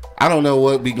 I don't know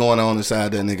what be going on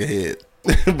inside that nigga head,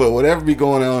 but whatever be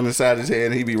going on inside his head,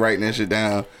 and he be writing that shit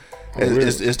down.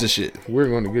 It's the shit. We're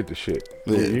going to get the shit.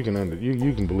 Yeah. You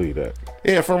can believe that.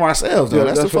 Yeah, from ourselves though.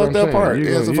 That's the fucked up part.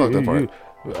 Yeah, that's the fucked up part.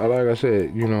 Like I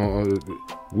said,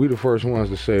 we the first ones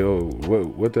to say, "Oh,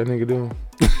 what that nigga doing?"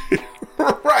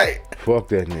 Right. Fuck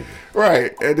that nigga.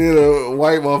 Right, and then a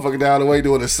white motherfucker down the way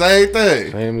doing the same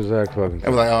thing. Same exact fucking thing. I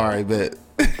was like, all right, bet.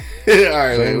 All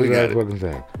right, same man, we got exact fucking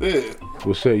thing. Yeah.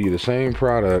 We'll sell you the same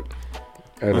product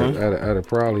at a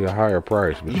probably a higher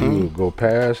price, but you will go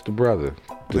past the brother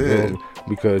go,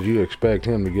 because you expect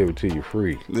him to give it to you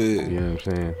free. Yeah. You know what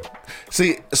I'm saying?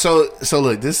 See, so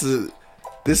look, this is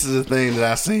a thing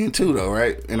that I seen too though,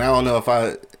 right? And I don't know if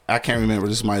I can't remember.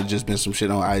 This might have just been some shit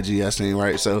on IG I seen,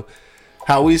 right? So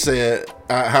how we said,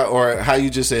 how you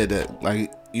just said that.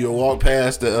 Like, you'll walk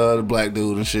past the black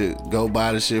dude and shit, go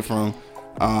buy the shit from,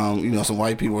 some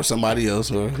white people or somebody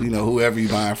else, or, whoever you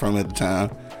buying from at the time,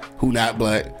 who not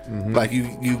black. Mm-hmm. Like,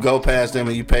 you go past them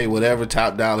and you pay whatever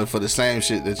top dollar for the same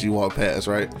shit that you walk past,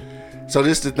 right? So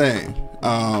this the thing,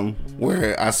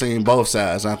 where I seen both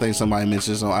sides. I think somebody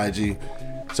mentioned this on IG.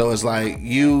 So it's like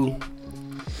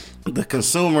the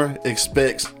consumer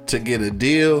expects to get a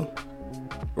deal,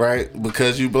 right?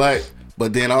 Because you black,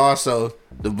 but then also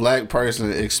the black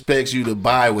person expects you to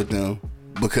buy with them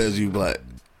because you black.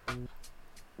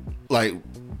 Like,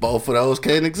 both of those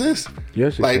can't exist.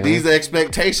 Yes, it like can. These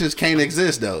expectations can't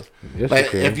exist though. Yes,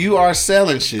 like if you are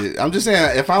selling shit, I'm just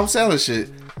saying, if I'm selling shit,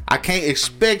 I can't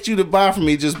expect you to buy from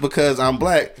me just because I'm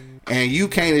black, and you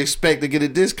can't expect to get a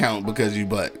discount because you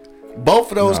black.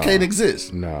 Both of those can't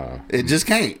exist. Nah, it just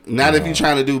can't. Not if you're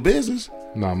trying to do business.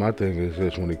 No, my thing is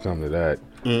this: when it comes to that,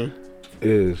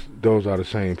 is those are the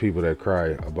same people that cry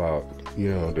about,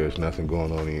 there's nothing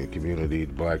going on in your community.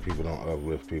 Black people don't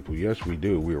uplift people. Yes, we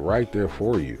do. We're right there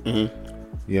for you. Mm-hmm.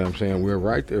 You know what I'm saying? We're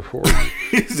right there for you.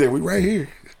 He said, we right here.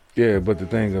 Yeah, but the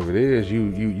thing of it is,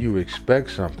 you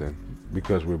expect something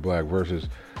because we're black versus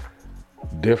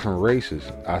different races.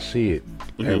 I see it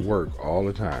at work all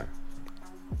the time.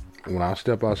 When I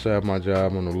step outside my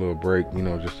job on a little break,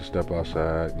 just to step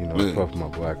outside, puff my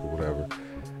black or whatever,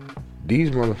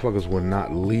 these motherfuckers will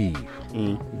not leave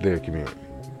their community.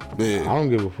 Man. I don't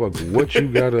give a fuck what you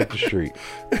got up the street.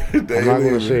 I'm not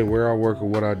going to say where I work or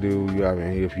what I do.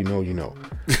 If you know, you know.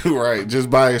 Right. Just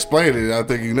by explaining it, I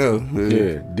think you know.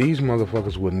 Yeah. These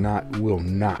motherfuckers will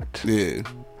not. Yeah.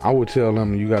 I would tell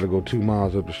them you got to go 2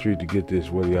 miles up the street to get this,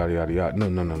 yada, yada, yada.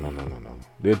 No.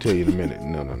 They'll tell you in a minute.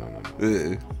 No.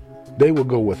 Yeah. They will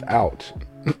go without.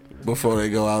 Before they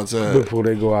go outside. Before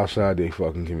they go outside their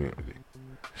fucking community.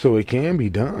 So it can be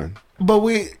done. But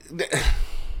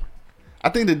I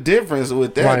think the difference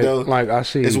with that, though, like I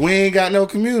see, is we ain't got no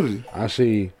community. I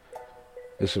see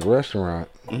it's a restaurant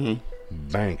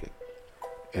banging.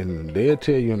 And they'll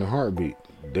tell you in a heartbeat,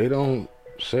 they don't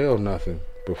sell nothing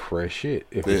but fresh shit.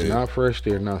 If it's not fresh,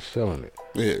 they're not selling it.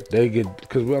 Yeah. They get,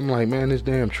 because I'm like, man, this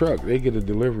damn truck, they get a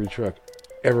delivery truck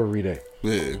every day.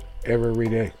 Yeah. Every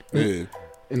day. Yeah.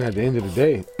 And at the end of the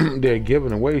day, they're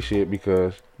giving away shit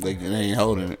because they ain't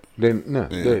holding it.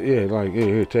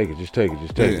 Here, take it, just take it,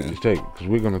 because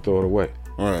we're gonna throw it away.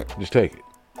 Right. Just take it.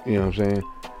 You know what I'm saying?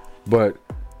 But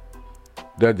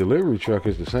that delivery truck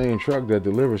is the same truck that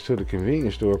delivers to the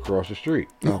convenience store across the street.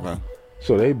 Okay.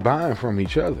 So they buying from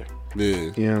each other.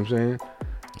 Yeah. You know what I'm saying?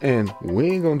 And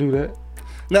we ain't gonna do that.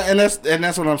 No, and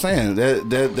that's what I'm saying.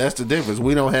 That's the difference.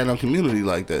 We don't have no community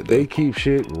like that, though. They keep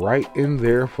shit right in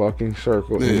their fucking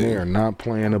circle, and they are not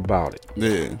playing about it.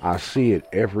 Yeah. I see it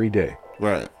every day.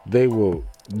 Right. They will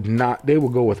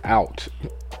go without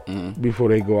before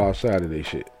they go outside of their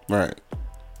shit. Right.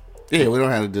 Yeah, we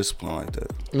don't have a discipline like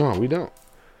that. No, we don't.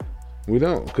 We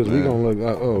don't, because we gonna look.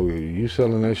 Oh, you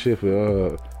selling that shit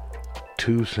for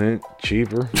 2 cents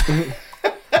cheaper?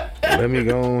 Let me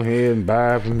go ahead and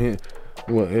buy it from here.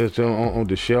 Well, it's on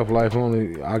the shelf life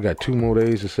only. I got 2 more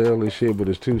days to sell this shit, but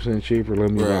it's 2 cents cheaper.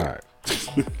 Let me buy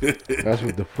it. That's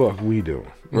what the fuck we do.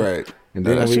 Right. And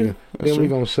then we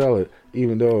gonna sell it,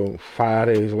 even though 5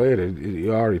 days later,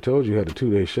 you already told you had a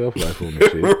 2-day shelf life on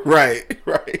this shit.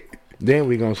 Right. Then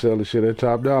we gonna sell the shit at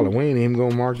top dollar. We ain't even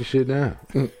gonna mark the shit down.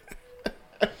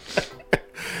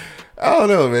 I don't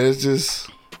know, man. It's just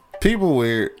people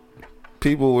weird.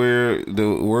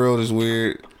 The world is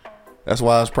weird. That's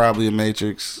why it's probably a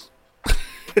Matrix.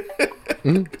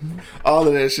 All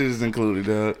of that shit is included,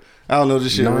 dog. I don't know if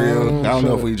this shit real. I don't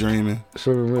know if we dreaming.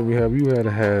 So maybe have you ever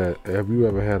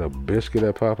had a biscuit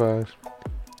at Popeyes?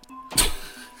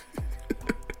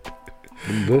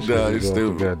 This is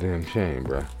stupid. Goddamn shame,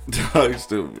 bro. Dog, you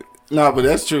stupid. No, but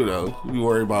that's true though. You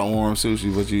worry about warm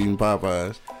sushi, but you eating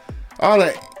Popeyes. All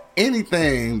that,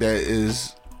 anything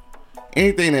that's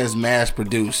mass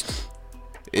produced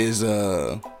is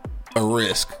a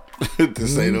risk, to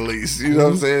say the least. You know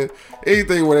what I'm saying?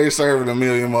 Anything where they serving a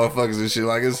million motherfuckers and shit,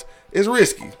 like it's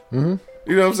risky. You know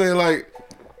what I'm saying? Like,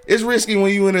 it's risky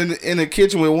when you in a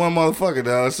kitchen with one motherfucker,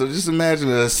 dog. So just imagine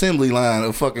an assembly line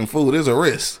of fucking food. It's a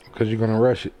risk. Because you're gonna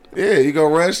rush it. Yeah, you go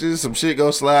rush it. Some shit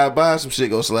go slide by. Some shit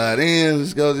go slide in.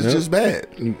 It's just bad.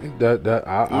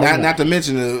 Not to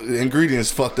mention the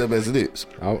ingredients fucked up as it is.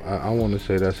 I want to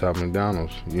say that's how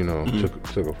McDonald's,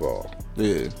 took a fall.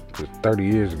 Yeah. 30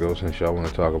 years ago, since y'all want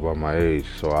to talk about my age,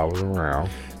 so I was around.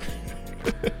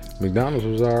 McDonald's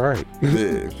was all right.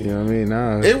 Yeah. You know what I mean?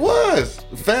 Now it was.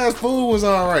 Fast food was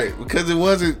all right because it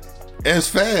wasn't as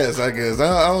fast, I guess.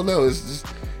 I don't know.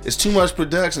 It's too much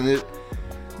production.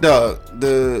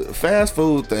 The fast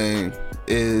food thing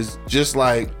is just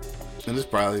like, and it's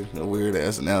probably a weird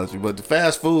ass analogy, but the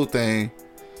fast food thing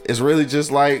is really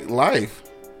just like life.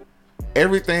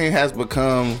 Everything has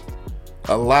become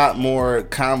a lot more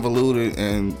convoluted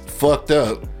and fucked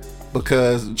up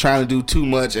because trying to do too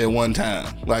much at one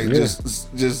time. Like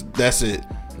just that's it.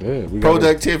 Yeah,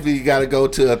 productivity got to go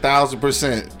to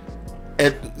 1,000%.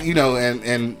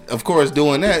 And of course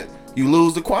doing that, you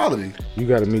lose the quality. You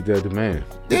got to meet that demand.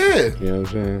 Yeah. You know what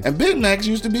I'm saying? And Big Macs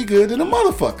used to be good than a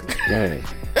motherfucker. Dang.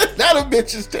 Now the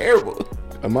bitch is terrible.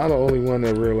 Am I the only one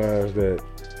that realized that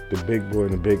the Big Boy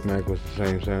and the Big Mac was the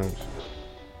same sandwich?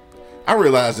 I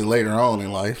realized it later on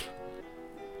in life.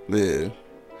 Yeah.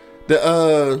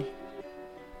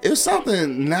 It was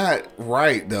something not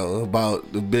right though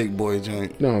about the Big Boy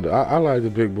joint. No, I like the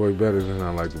Big Boy better than I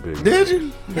like the Big Mac. Did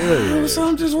you? Yeah.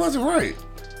 Something just wasn't right.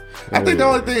 I think the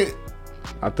only thing.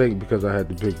 I think because I had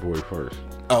the Big Boy first.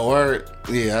 Oh, word?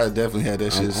 Yeah, I definitely had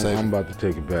that shit second. I'm about to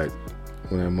take it back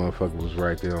when that motherfucker was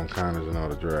right there on Connors and all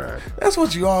the drive. That's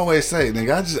what you always say,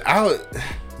 nigga.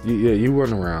 You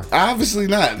wasn't around. Obviously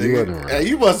not, nigga. You wasn't around. Hey,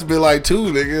 you must have been like 2,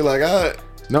 nigga.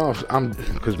 No,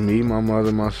 because me, my mother,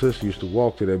 and my sister used to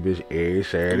walk to that bitch every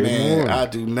Saturday morning. I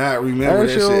do not remember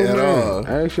that shit at all.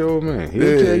 Ask your old man.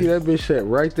 He'll tell you that bitch sat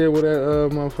right there with that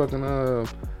motherfucking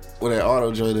with that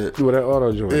auto joint. With that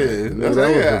auto joint.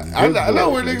 Yeah, I know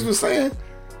what niggas was saying.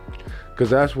 Cause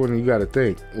that's when you got to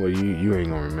think. Well, you ain't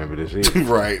gonna remember this either.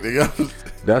 Right, nigga.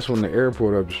 That's when the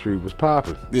airport up the street was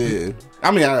popping. Yeah,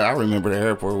 I mean, I remember the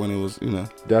airport when it was,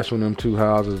 That's when them 2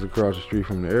 houses across the street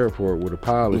from the airport where the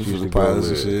pilots used to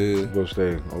go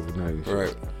stay overnight. And shit.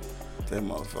 Right. That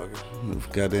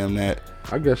motherfucker. Goddamn that.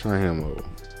 I guess I am old.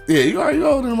 Yeah, you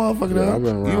older than a motherfucker. Yeah, I've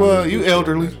been around. You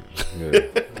elderly. Yeah,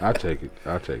 I take it.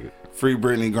 Free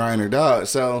Brittany Griner, dog.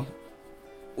 So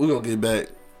we're gonna get back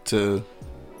to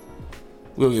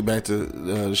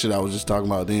the shit I was just talking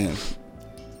about then.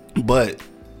 But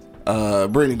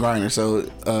Brittany Griner. So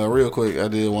real quick, I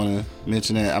did want to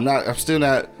mention that I'm still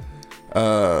not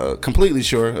completely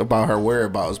sure about her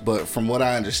whereabouts, but from what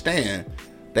I understand,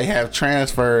 they have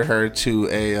transferred her to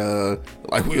a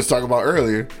like we was talking about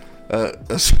earlier. I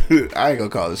ain't gonna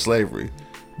call it slavery,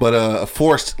 but a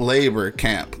forced labor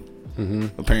camp.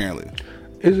 Apparently.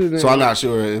 So I'm not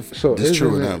sure if it's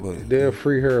true or not. But they'll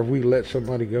free her if we let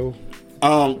somebody go.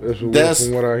 That's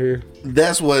from what I hear.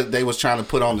 That's what they was trying to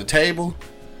put on the table,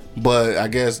 but I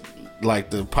guess like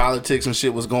the politics and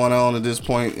shit was going on at this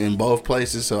point in both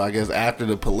places. So I guess after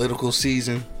the political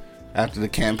season, after the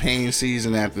campaign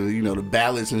season, after the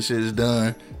ballots and shit is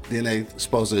done, then they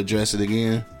supposed to address it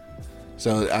again.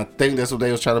 So I think that's what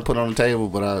they was trying to put on the table,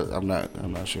 but I'm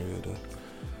not sure though.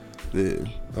 Yeah.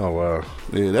 Oh wow.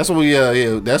 Yeah, that's what we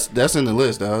that's in the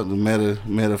list though. The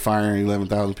Meta firing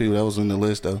 11,000 people, that was in the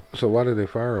list though. So why did they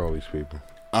fire all these people?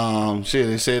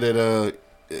 They said that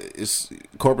it's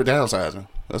corporate downsizing.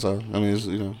 That's all. I mean, it's,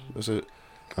 that's it.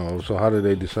 Oh, so how did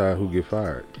they decide who get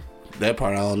fired? That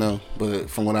part I don't know, but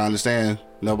from what I understand,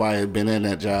 nobody had been in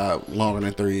that job longer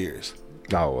than 3 years.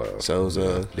 Oh well. So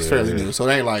it's fairly new. So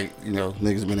it ain't like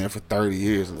niggas been there for 30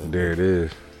 years. There it is.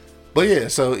 But yeah,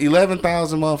 so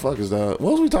 11,000 motherfuckers, though.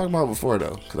 What was we talking about before,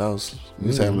 though? Because we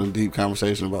was having a deep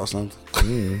conversation about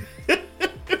something.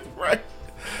 Right.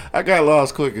 I got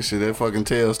lost quick and shit. That fucking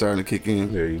tail starting to kick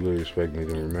in. Yeah, you really expect me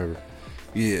to remember.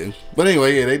 Yeah. But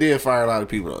anyway, yeah, they did fire a lot of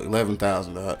people, though.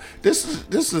 11,000, dog. This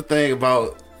is the thing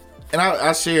about, and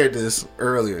I shared this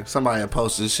earlier. Somebody had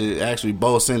posted this shit. Actually,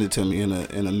 Bo sent it to me in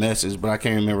a message, but I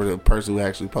can't remember the person who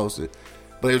actually posted it.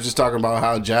 But they was just talking about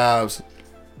how jobs...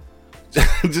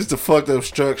 just the fucked up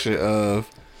structure of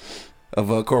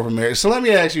corporate America. So let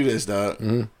me ask you this,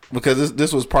 dog, because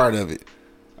this was part of it.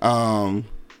 How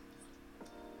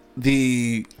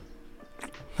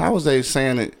was they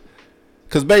saying it?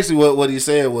 Because basically what he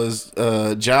said was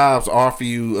jobs offer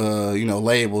you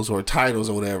labels or titles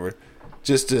or whatever,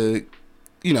 just to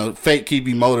fake keep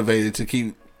you motivated to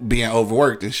keep being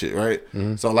overworked and shit, right?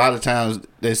 So a lot of times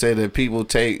they say that people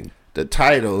take the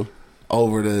title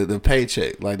over the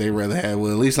paycheck. Like they rather have,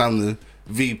 well, at least I'm the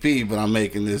VP, but I'm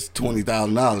making this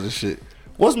 $20,000 and shit.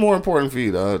 What's more important for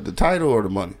you, the title or the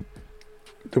money?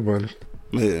 The money.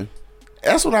 Yeah,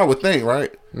 that's what I would think,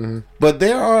 right? But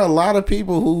there are a lot of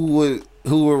people who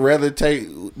would rather take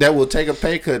a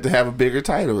pay cut to have a bigger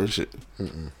title and shit.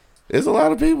 There's a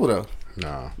lot of people though.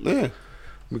 Nah. Yeah.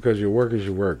 Because your work is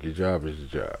your work, your job is your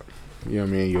job. You know what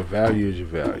I mean? Your value is your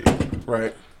value.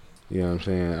 Right. You know what I'm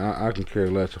saying? I can care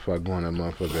less if I go on that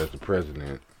motherfucker as the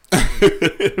president.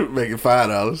 Making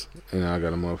 $5. And I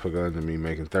got a motherfucker under me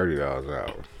making $30 an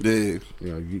hour. Yeah.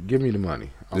 You know, give me the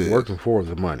money. I'm working for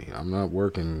the money. I'm not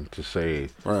working to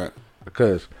save. Right.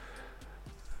 Because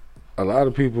a lot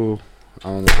of people, I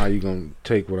don't know how you gonna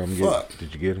take what I'm getting.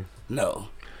 Did you get it? No.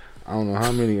 I don't know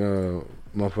how many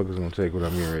motherfuckers gonna take what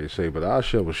I'm getting ready to say, but I'll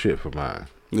shovel shit for mine.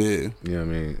 Yeah. You know what I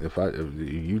mean? If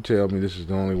you tell me this is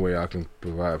the only way I can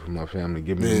provide for my family,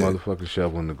 give me the motherfucking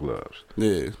shovel and the gloves.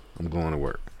 Yeah. I'm going to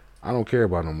work. I don't care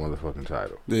about no motherfucking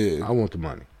title. Yeah. I want the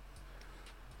money.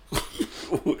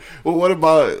 Well, what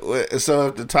about, so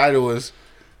if the title was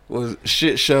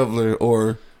shit shoveler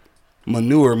or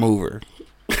manure mover?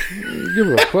 Give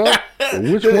a fuck.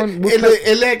 Which one?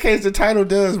 In that case, the title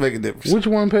does make a difference. Which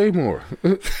one paid more?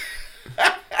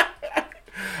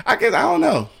 I guess, I don't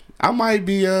know. I might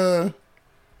be, I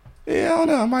don't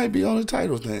know. I might be on the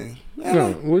title thing.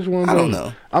 Which one? I don't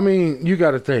know. I mean, you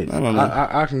got to think. I don't know.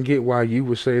 I can get why you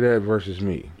would say that versus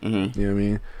me. Mm-hmm. You know what I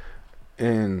mean?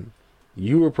 And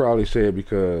you would probably say it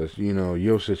because, you know,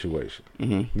 your situation.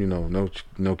 Mm-hmm. You know,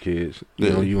 no kids.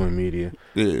 You know, you in media.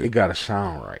 Yeah. It got to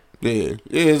sound right. Yeah.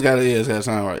 It's got to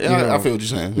sound right. Yeah, You know, I feel what you're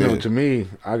saying. You know, to me,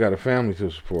 I got a family to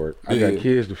support. I got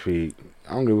kids to feed.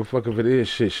 I don't give a fuck if it is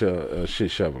shit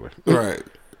shoveler. Right.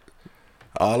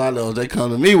 All I know is they come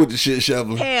to me with the shit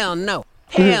shoveling. Hell no.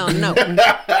 Hell no.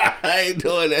 I ain't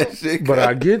doing that shit. But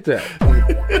I get that.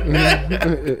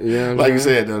 You know like you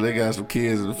said, though, they got some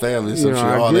kids and the family. Some shit,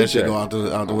 all that shit go out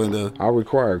the window. I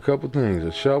require a couple things: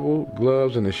 a shovel,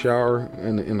 gloves, and a shower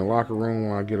in the locker room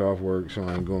when I get off work, so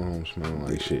I ain't going home smelling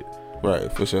like shit.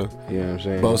 Right, for sure. You know what I'm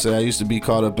saying? Bo said I used to be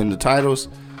caught up in the titles.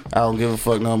 I don't give a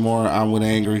fuck no more. I'm with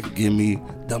angry. Give me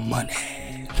the money.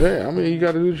 Yeah, I mean, you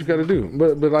got to do what you got to do.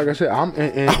 But like I said, I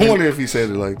wonder if he said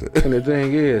it like that. And the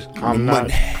thing is, I'm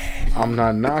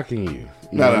not knocking you.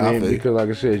 You know what I mean? Because like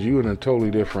I said, you in a totally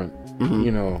different,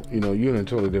 you know, you're in a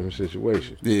totally different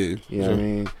situation. Yeah. You know what I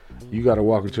mean? You got to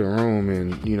walk into a room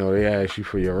and, you know, they ask you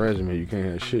for your resume. You can't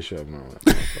have shit shoveling on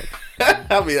that.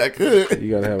 I mean, I could.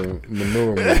 You got to have a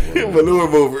manure mover. Manure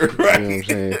mover, right? You know what I'm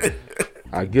saying?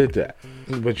 I get that.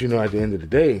 But, you know, at the end of the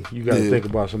day, you got to think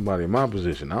about somebody in my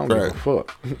position. I don't give a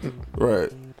fuck. Right.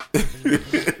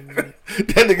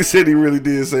 That nigga said he really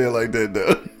did say it like that,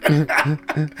 though.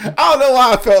 I don't know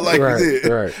why I felt like he did.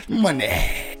 Right. Money.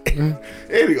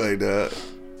 Anyway, dog.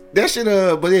 That shit,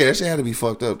 but yeah, that shit had to be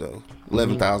fucked up, though.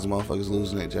 11,000 motherfuckers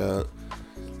losing their job.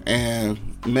 And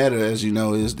Meta, as you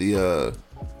know, is the,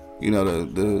 you know,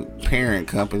 the parent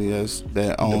company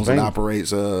that owns and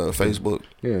operates Facebook.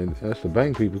 Yeah, that's the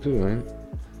bank people too, ain't it?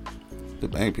 The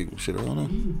bank people, shit, I don't know.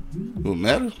 Who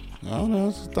Meta? I don't know.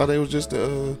 I thought they was just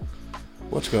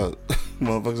what you call it?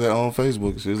 Motherfuckers that own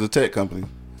Facebook. It was a tech company.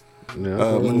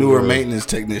 Yeah, manure maintenance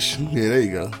technician. Yeah, there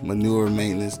you go. Manure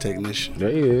maintenance technician.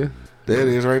 There he is. There it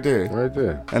is, right there. Right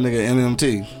there. That nigga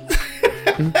MMT.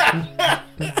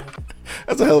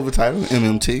 That's a hell of a title,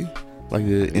 MMT. Like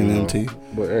the MMT.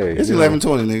 But hey, it's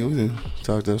 11:20, nigga. We done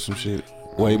talked up some shit.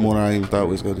 Way more than I even thought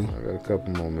we was gonna do. I got a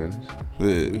couple more minutes. Yeah.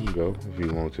 You can go if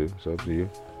you want to. It's up to you.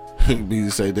 Be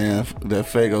to say, damn, that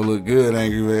Fago look good,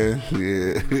 angry man.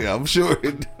 Yeah, I'm sure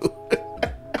it do.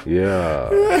 Yeah.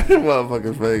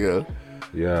 Motherfucking Fago.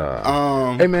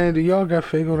 Yeah. Hey man, do y'all got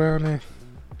Fago down there?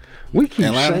 We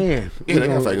keep saying, yeah, they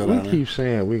got Fago down there. We keep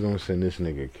saying we're gonna send this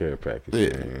nigga a care package.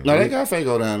 Yeah. Man. No, they got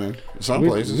Fago down there. Some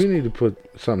places. We need to put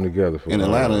something together for in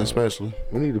Atlanta, especially.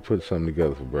 We need to put something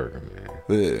together for Burger, man.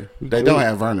 Yeah. They don't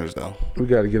have Vernors though. We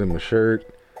got to get him a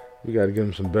shirt. We got to get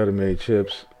him some Better Made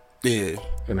chips. Yeah.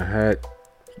 And a hat.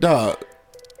 Dog.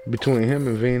 Between him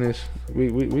and Venus,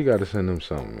 we got to send him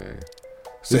something, man.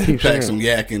 Pack some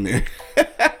yak in there.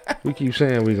 We keep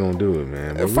saying we gonna do it,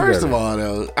 man. But first of all,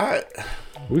 though,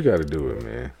 we got to do it,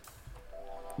 man.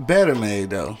 Better Made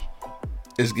though,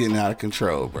 it's getting out of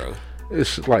control, bro.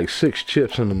 It's like 6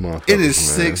 chips in the month. It is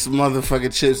 6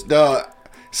 motherfucking chips, dog.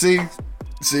 See,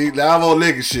 now I'm on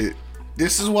nigga shit.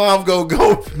 This is why I'm gonna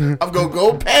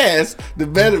go past the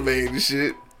Better Made and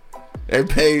shit and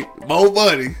pay more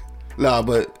money. Nah,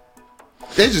 but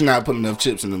they just not putting enough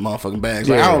chips in the motherfucking bags.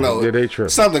 Like, I don't know. Yeah, they tripping.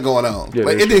 Something going on. Yeah,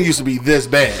 like, it didn't used to be this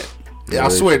bad. Yeah, I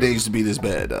swear it didn't used to be this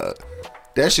bad, dog.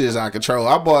 That shit is out of control.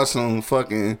 I bought some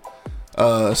fucking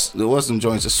there was some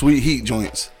joints, the Sweet Heat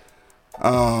joints.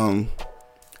 And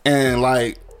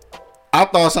like I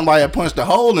thought somebody had punched a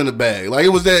hole in the bag. Like it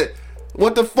was that.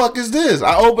 What the fuck is this?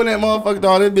 I opened that motherfucker,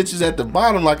 dog. That bitch is at the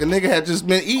bottom like a nigga had just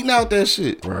been eating out that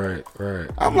shit. Right.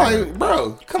 I'm like,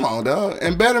 bro, come on, dog.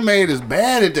 And Better Made is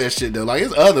bad at that shit, though. Like,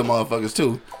 it's other motherfuckers,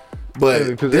 too.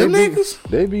 But them niggas,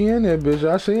 they be in that bitch.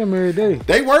 I see them every day.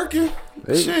 They working.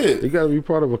 Shit. You gotta be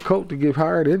part of a cult to get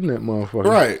hired in that motherfucker.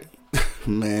 Right.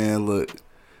 Man, look.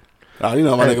 Oh, you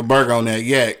know my nigga Burger on that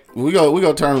yak. We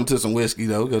go turn him to some whiskey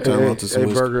though. We go turn him to some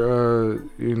whiskey. Burger,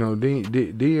 you know,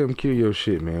 DMQ your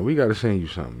shit, man. We gotta send you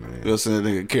something, man. We'll send that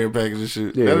nigga a care package and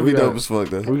shit. Yeah, That'll be dope as fuck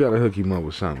though. We gotta hook him up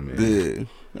with something, man. Yeah.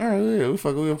 All right,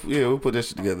 yeah, we'll put that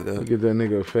shit together though. Get that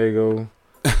nigga a Faygo,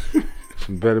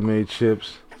 some Better Made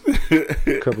chips,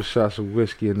 a couple shots of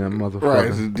whiskey in that motherfucker. Right,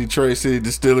 it's a Detroit City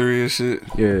Distillery and shit.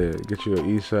 Yeah, get you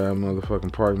an Eastside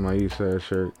motherfucking Party My Eastside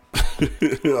shirt.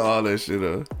 All that shit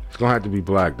up. It's gonna have to be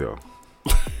black though.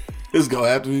 It's gonna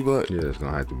have to be black. Yeah, it's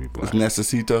gonna have to be black. It's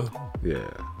necesito. Yeah.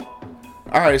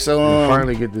 All right, so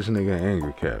finally get this nigga an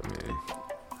Angry Cat, man.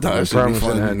 I've been been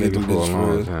promising that nigga for a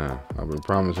long time. I've been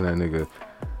promising that nigga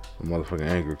a motherfucking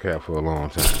Angry Cat for a long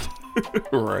time.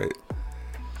 Right.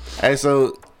 Hey,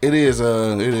 so it is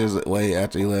way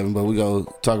after 11, but we go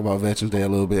talk about Veterans Day a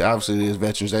little bit. Obviously, it is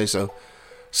Veterans Day, so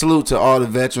salute to all the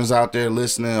veterans out there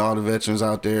listening, all the veterans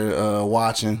out there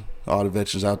watching, all the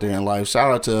veterans out there in life.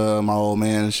 Shout out to my old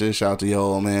man and shit. Shout out to your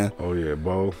old man. Oh yeah,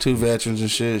 Bo. 2 veterans and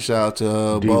shit. Shout out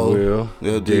to D Bo. Will.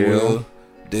 Yeah, D Will.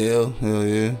 Dale. Hell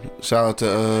yeah. Shout out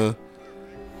to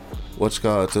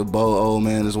to Bo, old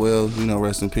man as well. You know,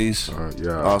 rest in peace.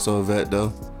 Yeah. Also a vet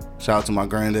though. Shout out to my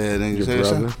granddad and your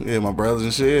brother? Yeah, my brothers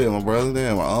and shit. Yeah, my brothers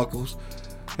there, my uncles.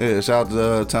 Yeah, shout out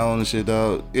to Tone and shit,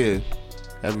 dog. Yeah.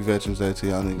 Happy Veterans Day to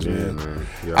y'all niggas, man.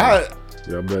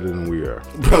 Y'all better than we are.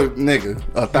 Bro, nigga,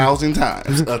 1,000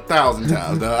 times. 1,000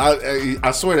 times, dog.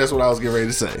 I swear that's what I was getting ready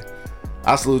to say.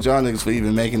 I salute y'all niggas for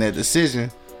even making that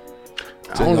decision.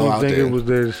 I don't even think it was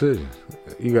their decision.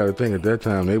 You got to think at that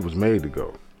time they was made to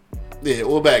go. Yeah,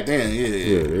 well back then,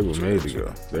 yeah, they were made to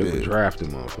go. They were drafting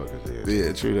motherfuckers.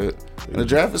 Yeah, true that. And the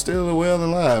draft is still well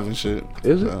and live and shit.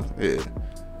 Is it? Yeah.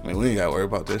 I mean, we ain't got to worry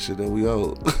about that shit that we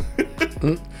old.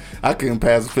 I couldn't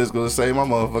pass a physical to save my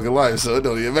motherfucking life, so it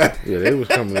don't even matter. Yeah, they was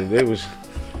coming. They was.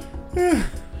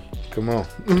 Come on.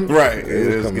 Right.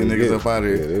 They was getting niggas up out of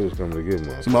here. Yeah, they was coming to get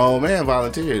motherfuckers. So my old man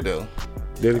volunteered though.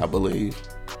 Did he? I believe.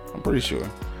 I'm pretty sure.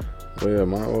 Well, yeah,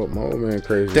 my old man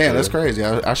crazy. Damn, that's crazy.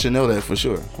 I should know that for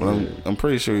sure. But I'm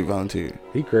pretty sure he volunteered.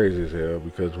 He crazy as hell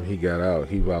because when he got out,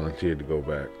 he volunteered to go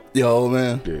back. Yo, old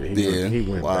man. Yeah, he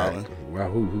went back. Wow,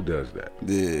 who does that?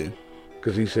 Yeah.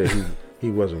 Because he said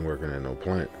he wasn't working at no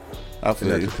plant. I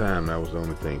feel and at the time, that was the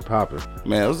only thing popping.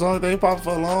 Man, it was the only thing popping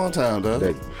for a long time, though.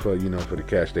 For the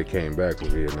cats that came back from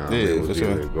Vietnam, it was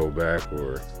either go back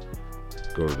or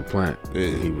go to the plant. Yeah.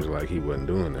 And he was like, he wasn't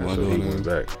doing that, so he went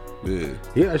back. Yeah.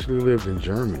 He actually lived in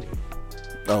Germany.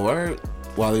 Oh, word?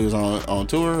 While he was on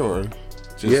tour, or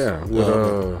just, yeah,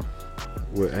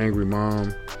 with Angry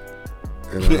Mom.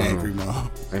 And, Angry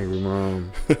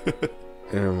Mom.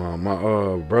 And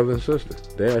my brother and sister,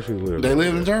 they actually lived. They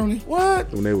lived in Germany? What?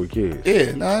 When they were kids.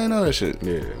 Yeah, no, I didn't know that shit.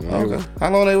 Yeah. Okay.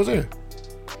 How long they was there?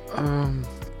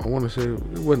 I want to say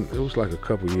it was like a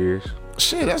couple years.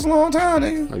 Shit, that's a long time,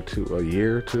 nigga. Like a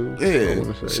year or two.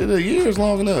 Yeah, shit, a year is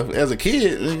long enough. As a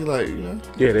kid, nigga, like, you know.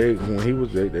 Yeah, when he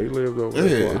was they lived over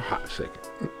there for a hot second.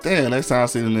 Damn, next time I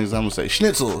see them niggas, I'm gonna say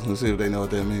schnitzel and see if they know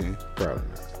what that means. Probably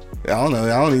not. I don't know.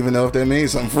 I don't even know if that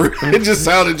means something for real. It just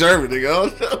sounded German, nigga. I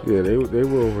don't know. Yeah, they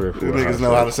were over there for a niggas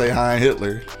know how to say Heil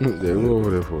Hitler. They were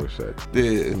over there for a sec.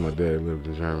 Yeah. My dad lived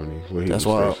in Germany. Well, he was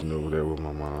stationed over there with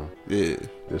my mom. Yeah.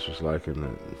 This was like in the...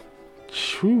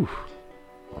 Whew.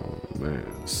 Oh, man.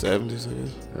 70s, I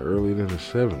guess? Earlier than the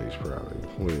 70s, probably.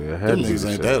 Well, it had them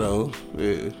niggas ain't that old.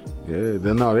 Yeah.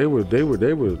 Yeah. No, they were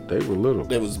little.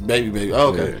 They was baby.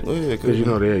 Oh, okay. Yeah. Well, yeah, because you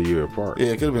know they're a year apart. Yeah,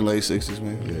 it could have been late 60s,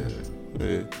 man. Yeah.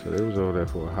 Yeah. So they was over there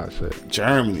for a hot sec.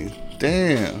 Germany.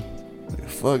 Damn.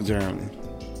 Fuck Germany.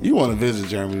 You want to visit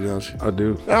Germany, don't you? I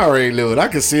do. I already knew it. I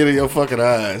can see it in your fucking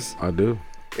eyes. I do.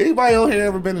 Anybody out here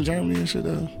ever been to Germany and shit,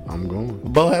 though? I'm going.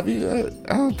 Bo, have you?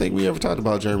 I don't think we ever talked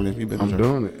about Germany. If you've been to Germany.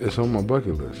 I'm doing it. It's on my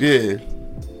bucket list. Yeah.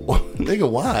 Well,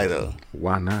 nigga, why, though?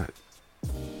 Why not?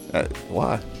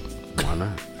 Why? Why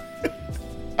not?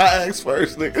 I asked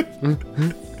first, nigga.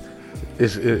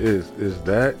 It's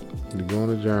that you're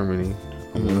going to Germany.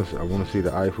 I want to see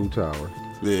the Eiffel Tower.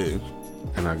 Yeah.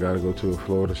 And I got to go to a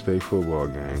Florida State football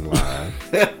game live.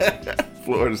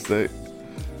 Florida State.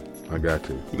 I got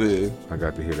to. Yeah. I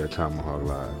got to hear that Tomahawk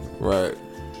live. Right.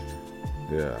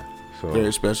 Yeah. So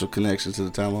very special connection to the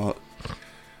Tomahawk.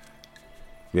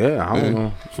 Yeah, I don't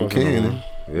know. From Canada.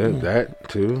 Yeah, that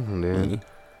too. And then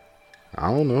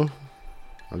I don't know.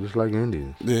 I just like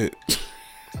Indians. Yeah.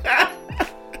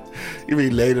 You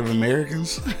mean Native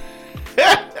Americans?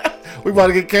 We about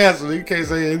to get canceled. You can't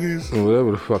say Indians.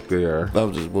 Whatever the fuck they are.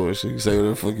 I'm just bullshit. You can say whatever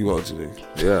the fuck you want to do.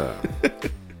 Yeah.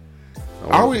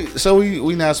 Are we? So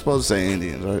we not supposed to say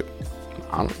Indians, right?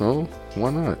 I don't know. Why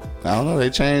not? I don't know.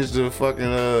 They changed the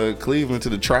fucking Cleveland to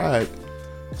the tribe.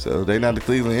 So they not the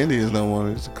Cleveland Indians no more.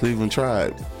 It's the Cleveland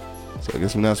Tribe. So I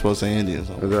guess we're not supposed to say Indians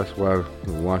no more. That's why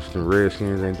the Washington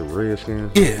Redskins ain't the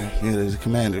Redskins. Yeah, they're the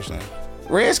Commanders now.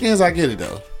 Redskins, I get it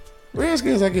though.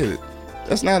 Redskins, I get it.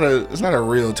 It's not a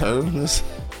real term. That's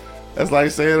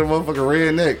like saying a motherfucking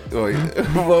redneck or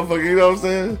motherfucker, you know what I'm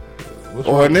saying?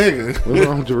 Or a nigga. What's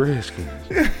wrong with the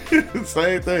Redskins?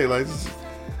 Same thing. Like,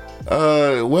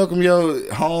 welcome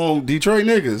your home, Detroit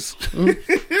niggas.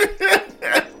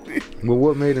 Well,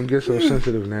 what made them get so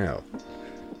sensitive now?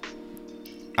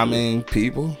 I mean,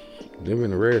 people. They've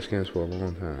been the Redskins for a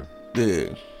long time.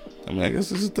 Yeah. I mean, I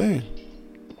guess it's a thing.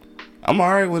 I'm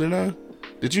alright with it now.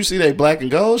 Did you see they black and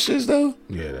gold shits though?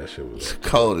 Yeah, that shit was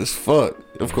cold as fuck.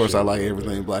 Of course, I like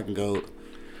everything black and gold.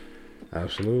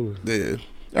 Absolutely. Yeah.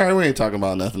 All right, we ain't talking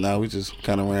about nothing now. We just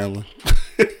kind of rambling.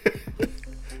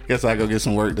 Guess I go get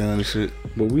some work done and shit.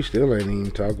 But we still ain't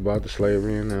even talk about the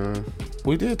slavery and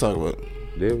we did talk about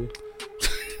it. Did we?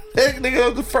 Heck, nigga,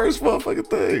 that was the first motherfucking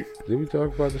thing. Did we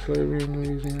talk about the slavery in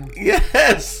Louisiana?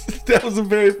 Yes, that was the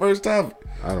very first topic.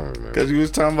 I don't remember. Cause you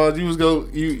was talking about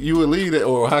you would leave it,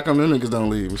 or how come them niggas don't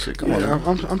leave and shit? Come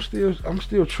on. I'm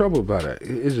still troubled by that.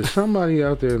 Is there somebody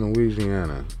out there in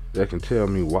Louisiana that can tell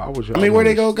me why was y'all? I mean, where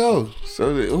they go?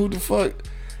 So who the fuck?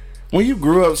 When you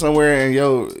grew up somewhere and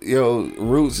your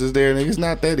roots is there, nigga, it's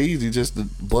not that easy just to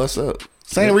bust up.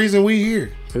 Same reason we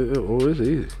here. It's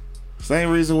easy.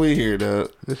 Same reason we here,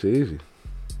 dog. It's easy.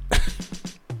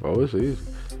 It's easy.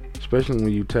 Especially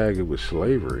when you tag it with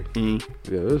slavery.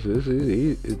 Mm-hmm. Yeah, it's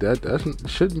easy. That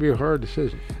shouldn't be a hard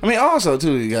decision. I mean, also,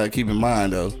 too, you got to keep in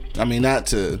mind, though. I mean, not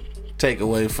to take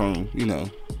away from,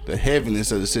 the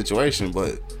heaviness of the situation,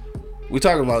 but we're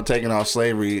talking about taking off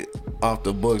slavery off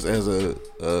the books as a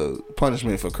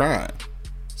punishment for crime.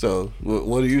 So,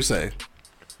 what do you say?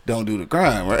 Don't do the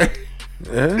crime, right?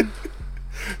 Yeah.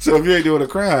 So, if you ain't doing a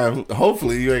crime,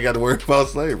 hopefully you ain't got to worry about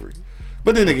slavery.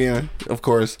 But then again, of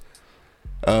course,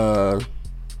 mass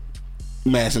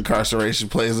incarceration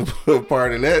plays a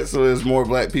part in that, so there's more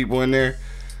black people in there,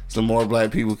 so more black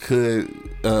people could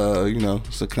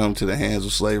succumb to the hands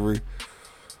of slavery,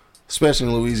 especially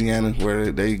in Louisiana,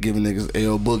 where they giving niggas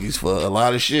L boogies for a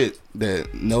lot of shit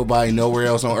that nobody nowhere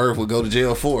else on earth would go to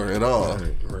jail for at all.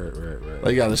 Right.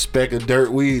 Like, you got a speck of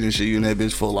dirt weed and shit, you in that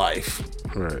bitch for life.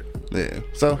 Right. Yeah.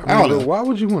 So I don't know. Why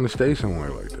would you want to stay somewhere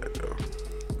like that though?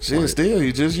 Shit, still,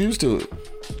 you just used to it.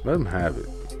 Let them have it.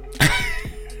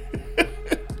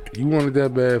 You wanted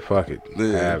that bad, fuck it.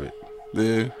 Yeah. Have it.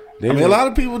 Yeah. I mean, a lot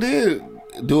of people did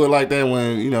do it like that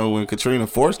when Katrina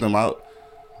forced them out.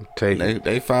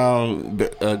 They found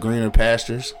greener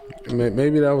pastures.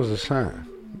 Maybe that was a sign.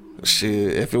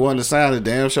 Shit, if it wasn't a sign, the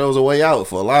damn show's a way out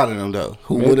for a lot of them though.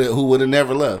 Who would have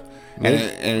never left?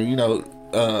 And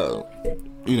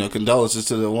condolences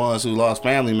to the ones who lost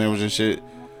family members and shit,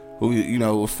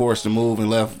 who were forced to move and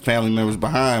left family members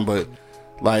behind. But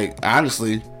like,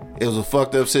 honestly, it was a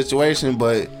fucked up situation,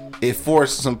 but it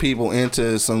forced some people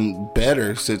into some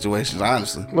better situations,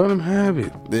 honestly. Let them have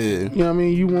it. Yeah. You know what I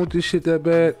mean? You want this shit that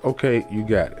bad? Okay, you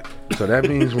got it. So that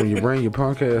means when you bring your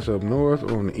punk ass up north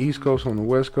or on the East Coast, on the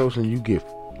West Coast, and you get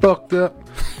fucked up,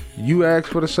 you ask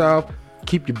for the South,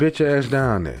 keep your bitch ass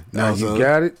down there. Now you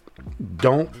got it.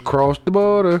 Don't cross the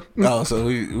border. Oh, so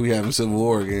we having civil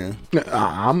war again.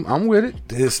 I'm with it.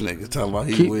 This nigga talking about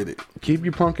he with it. Keep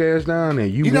your punk ass down there.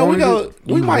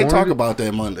 We might talk about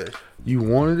that Monday. You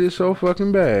wanted it so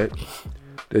fucking bad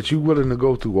that you willing to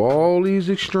go through all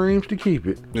these extremes to keep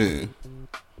it. Yeah.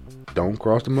 Don't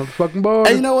cross the motherfucking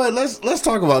border. Hey, you know what? Let's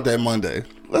talk about that Monday.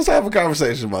 Let's have a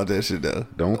conversation about that shit though.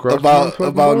 Don't cross about the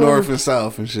motherfucking border. North and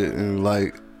South and shit, and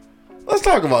like, let's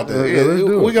talk about that. Yeah, let's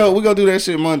do it. We go do that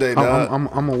shit Monday, dog. I'm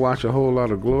gonna watch a whole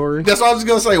lot of Glory. That's all I was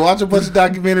gonna say. Watch a bunch of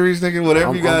documentaries, nigga.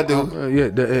 Whatever you gotta do.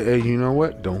 Hey, you know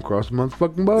what? Don't cross the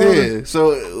motherfucking border. Yeah.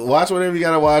 So watch whatever you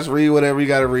gotta watch. Read whatever you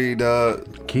gotta read,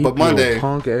 dog. Keep your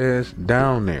punk ass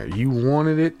down there. You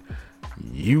wanted it.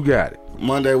 You got it.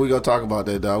 Monday we gonna talk about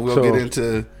that, dog. We gonna get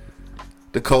into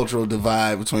the cultural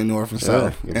divide between North and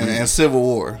South and Civil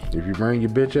War. If you bring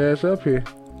your bitch ass up here.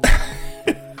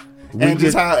 And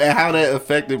just how that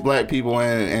affected black people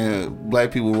and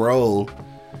black people role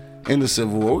in the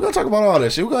Civil War. We're gonna talk about all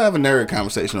that shit. We're gonna have a nerd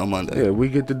conversation on Monday. Yeah, we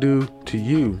get to do to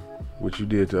you what you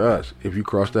did to us. If you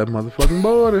cross that motherfucking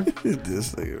border,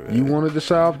 this nigga, man. You wanted the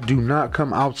South, do not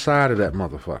come outside of that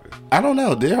motherfucker. I don't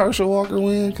know. Did Herschel Walker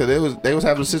win? Because they was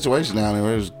having a situation down there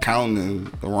where it was counting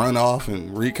and runoff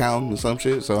and recounting and some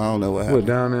shit. So I don't know what happened. What,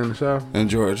 down there in the South? In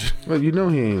Georgia. Well, you know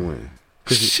he ain't win.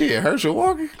 Shit, Herschel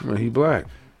Walker? Well, he black.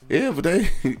 Yeah, but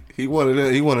he one of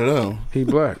them. He one of them. He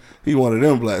black. He one of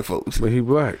them black folks. But he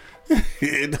black.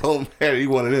 It don't matter. He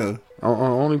one of them.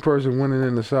 Only person winning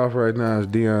in the South right now is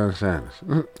Deion Sanders.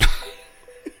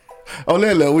 Oh,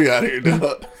 let we out here,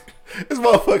 dog. It's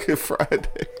motherfucking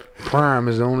Friday. Prime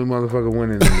is the only motherfucker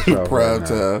winning in the South Prime right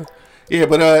now. time. Yeah,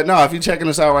 but no, if you're checking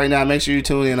us out right now, make sure you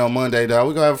tune in on Monday, dog.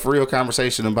 We're gonna have a real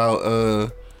conversation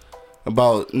about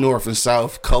North and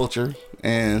South culture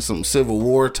and some Civil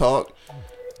War talk.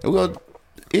 And we're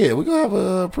gonna have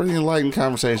a pretty enlightening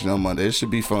conversation on Monday. It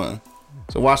should be fun.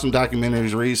 So watch some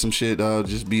documentaries, read some shit, dog.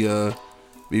 Just be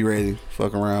ready,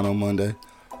 fuck around on Monday.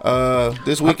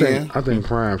 This weekend, I think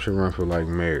Prime should run for like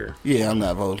mayor. yeah, I'm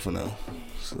not voting for no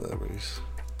celebrities.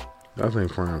 I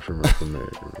think Prime should run for mayor,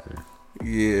 man.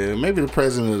 Yeah, maybe the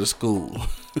president of the school.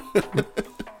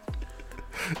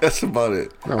 That's about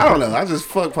it. No, I don't know. I just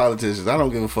fuck politicians. I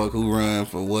don't give a fuck who run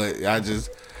for what. I just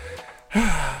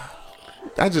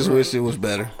wish it was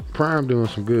better. Prime doing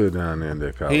some good down there in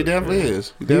that college. He definitely man.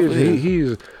 is. He definitely is.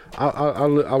 He's.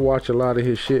 I watch a lot of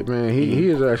his shit, man. He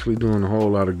is actually doing a whole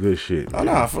lot of good shit. Oh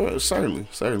no, certainly.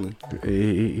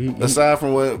 He Aside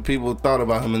from what people thought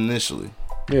about him initially.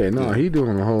 he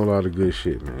doing a whole lot of good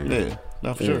shit, man. Yeah,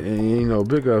 no, for sure. And you know,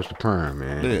 big ups to Prime,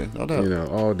 man. Yeah, no doubt. You know,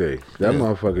 all day. That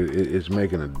motherfucker is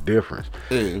making a difference.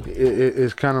 Yeah.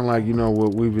 It's kind of like, you know,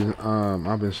 what we've been,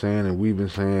 I've been saying and we've been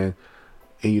saying,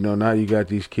 and you know, now you got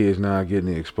these kids now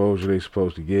getting the exposure they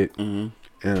supposed to get. Mm-hmm.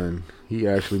 And he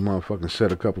actually motherfucking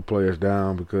set a couple players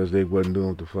down because they wasn't doing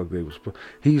what the fuck they was.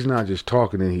 He's not just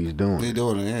talking and he's doing. He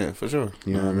doing it, yeah, for sure.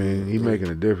 You know what I mean? He's making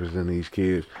a difference in these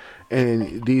kids.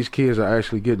 And these kids are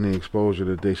actually getting the exposure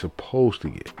that they supposed to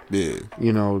get. Yeah.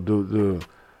 You know,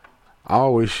 I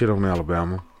always shit on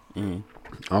Alabama.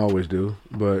 Mm-hmm. I always do.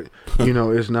 But, you know,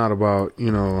 it's not about,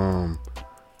 you know,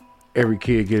 every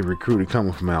kid getting recruited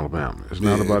coming from Alabama. It's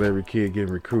not about every kid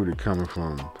getting recruited coming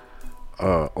from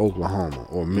Oklahoma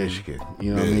or Michigan.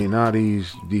 You know what I mean? Now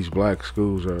these black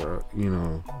schools are, you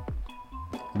know,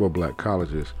 black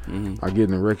colleges are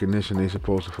getting the recognition they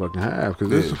supposed to fucking have because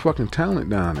there's some fucking talent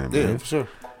down there, man. Yeah, for sure.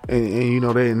 And you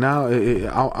know, they now,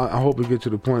 I hope it get to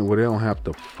the point where they don't have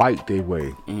to fight their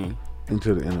way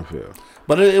into the NFL.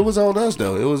 But it was on us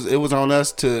though. It was on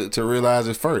us to realize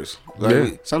it first.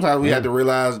 Like, sometimes we had to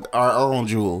realize our own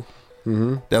jewel.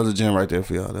 Mm-hmm. That was a gem right there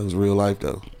for y'all. That was real life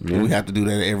though. Yeah. And we have to do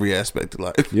that in every aspect of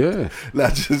life. Yeah,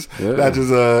 not just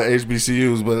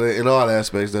HBCUs, but in all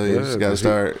aspects though. You just got to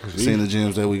start seeing the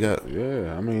gems that we got.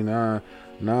 Yeah, I mean, now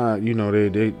you know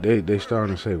they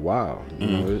starting to say, wow, you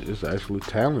know, it's actually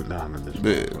talent down in this.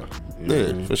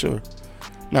 Yeah, for sure.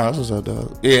 No, that's what's up,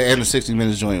 dog. Yeah, and the 60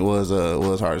 Minutes joint was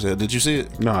hard as hell. Did you see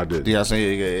it? No, I didn't. Yeah, I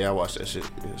seen it. Yeah, I watched that shit.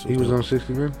 Yeah, he was on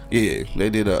 60 Minutes? Yeah, they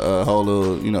did a whole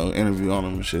little, you know, interview on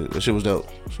him and shit. That shit was dope.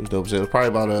 It was dope. It was probably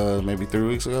about maybe 3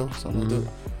 weeks ago, something like that.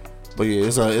 But yeah,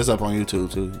 it's up on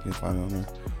YouTube too. You can find it on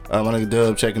there. My nigga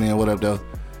Dub checking in. What up, though?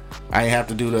 I ain't have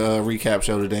to do the recap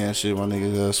show today and shit. My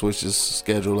nigga switched his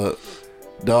schedule up.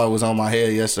 Dog was on my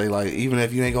head yesterday, like, even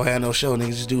if you ain't gonna have no show, nigga,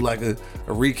 just do like a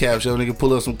recap show, nigga,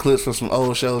 pull up some clips from some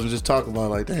old shows and just talk about it.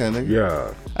 Like, damn, nigga,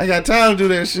 yeah, I ain't got time to do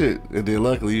that shit. And then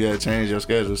luckily you had to change your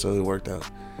schedule, so it worked out.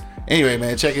 Anyway,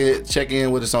 man, check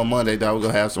in with us on Monday, dog. We're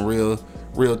gonna have some real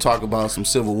talk about some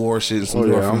Civil War shit and some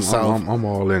North and South I'm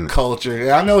all in it. Culture.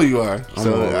 Yeah, I know you are.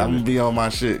 So I'm gonna be on my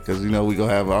shit because, you know, we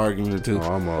gonna have an argument or two.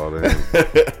 Oh, I'm all in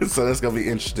it. So that's gonna be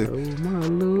interesting. Oh my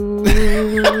Lord.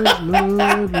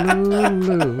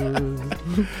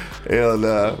 Hell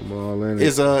nah. I'm all in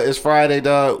it. It's Friday,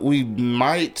 dog. We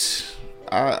might,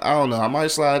 I don't know, I might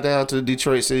slide down to the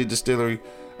Detroit City Distillery.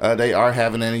 They are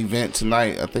having an event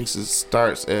tonight. I think it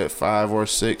starts at 5 or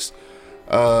 6.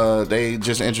 They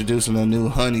just introducing a new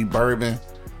honey bourbon.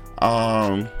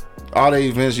 All the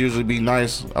events usually be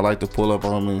nice. I like to pull up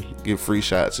on them and get free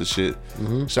shots and shit.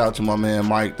 Shout out to my man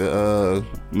Mike, the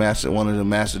one of the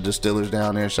master distillers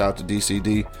down there. Shout out to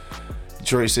DCD,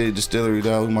 Detroit City Distillery,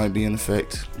 dog. We might be in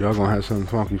effect. Y'all gonna have something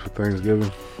funky for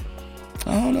Thanksgiving?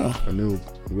 I don't know. A new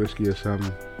whiskey or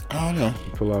something? I don't know.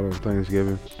 Pull out on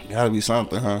Thanksgiving. Gotta be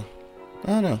something, huh? I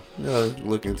don't know. Gotta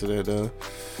look into that, dog.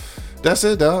 That's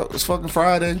it, dog. It's fucking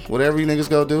Friday. Whatever you niggas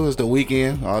go do, it's the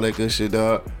weekend. All that good shit,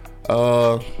 dog.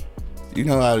 You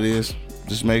know how it is.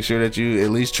 Just make sure that you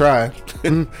at least try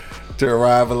to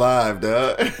arrive alive,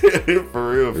 dog.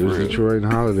 For real. It's Detroit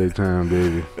holiday time,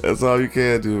 baby. That's all you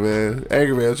can do, man.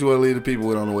 Angry man, what you want to leave the people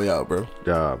with on the way out, bro?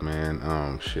 Yeah,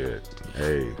 man. Shit.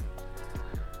 Hey,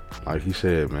 like he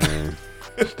said, man.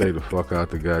 Stay the fuck out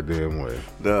the goddamn way.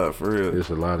 Nah, for real. There's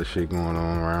a lot of shit going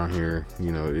on around here.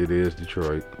 You know, it is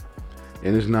Detroit.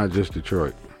 And it's not just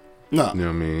Detroit. No. You know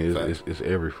what I mean? It's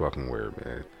every fucking where,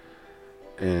 man.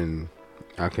 And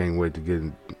I can't wait to get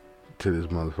into this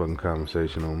motherfucking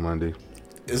conversation on Monday.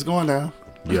 It's going down.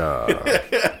 Yeah.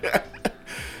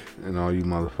 And all you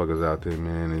motherfuckers out there,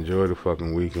 man, enjoy the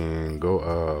fucking weekend.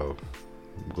 Go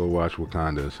watch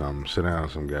Wakanda or something. Sit down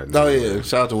some goddamn. Oh yeah,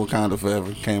 shout out to Wakanda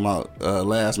Forever. Came out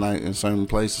last night in certain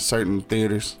places, certain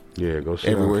theaters. Yeah, go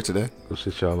sit everywhere today. Go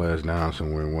sit y'all ass down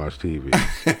somewhere and watch TV.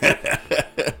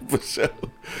 For sure.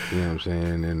 You know what I'm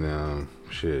saying? And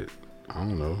shit, I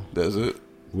don't know. That's it.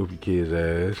 Whoop your kid's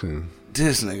ass and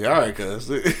this nigga. All right, cuz.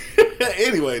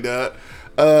 Anyway, dog.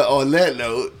 On that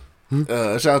note,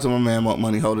 shout out to my man Monk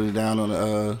Money holding it down on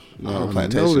the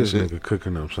plantation. I know this shit. nigga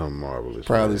cooking up something marvelous.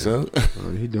 Probably man. so.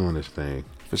 He doing his thing.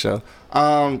 For sure.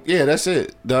 Yeah, that's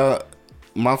it.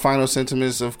 My final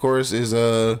sentiments, of course, is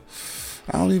I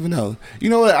don't even know. You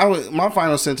know what? My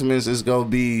final sentiments is gonna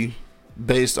be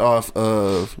based off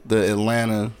of the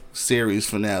Atlanta series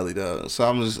finale, dog. So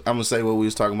I'm gonna say what we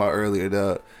was talking about earlier,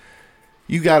 dog.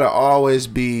 You gotta always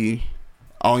be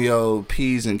on your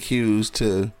P's and Q's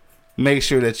to make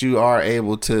sure that you are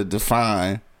able to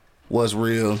define what's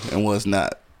real and what's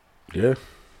not. Yeah.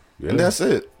 And that's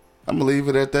it. I'm gonna leave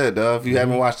it at that, dog. If you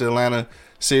haven't watched the Atlanta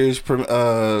series,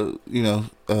 finale,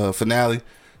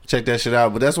 check that shit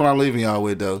out. But that's what I'm leaving y'all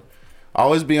with, though.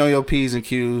 Always be on your P's and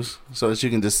Q's so that you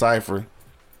can decipher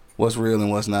what's real and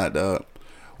what's not, dog.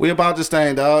 We about this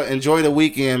thing, dog. Enjoy the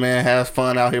weekend, man. Have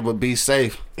fun out here, but be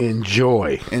safe.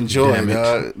 Enjoy,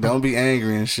 dog. Don't be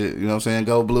angry and shit. You know what I'm saying?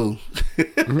 Go blue.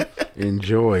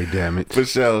 Enjoy, damn it. For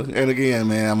sure. And again,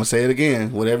 man, I'm gonna say it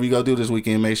again. Whatever you go do this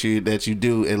weekend, make sure that you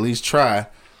do at least try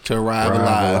to arrive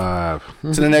alive.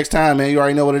 Till the next time, man. You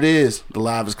already know what it is. The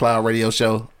Live is Cloud radio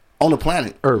show on the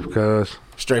planet Earth, cuz.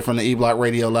 straight from the E-Block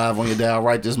Radio live on your dial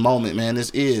right this moment, man. This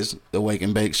is the Wake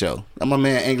and Bake Show. I'm my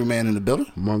man Angry Man in the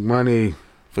building. Monk Money.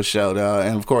 For sure, dog.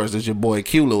 And of course, it's your boy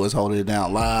Q Lewis holding it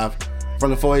down live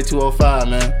from the 48205,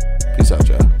 man. Peace out,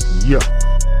 y'all. Yeah.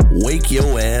 Wake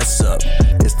your ass up.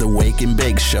 It's the Wake and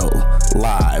Bake Show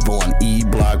live on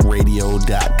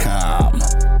eblockradio.com.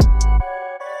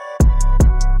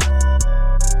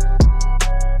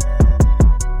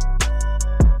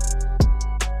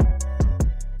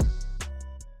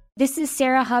 This is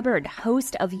Sarah Hubbard,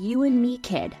 host of You and Me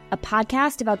Kid, a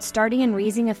podcast about starting and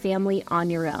raising a family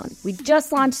on your own. We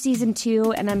just launched season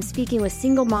 2, and I'm speaking with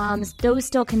single moms, those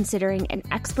still considering, and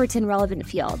experts in relevant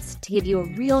fields to give you a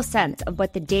real sense of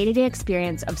what the day-to-day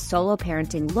experience of solo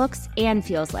parenting looks and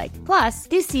feels like. Plus,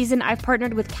 this season, I've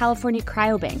partnered with California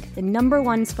Cryobank, the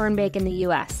 #1 sperm bank in the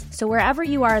U.S. So wherever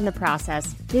you are in the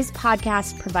process, this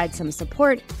podcast provides some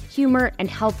support, humor, and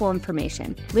helpful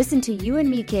information. Listen to You and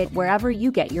Me Kid wherever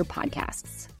you get your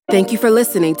podcasts. Thank you for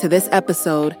listening to this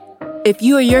episode. If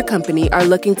you or your company are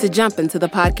looking to jump into the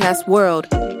podcast world,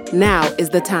 now is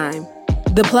the time.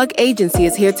 The Plug Agency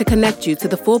is here to connect you to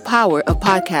the full power of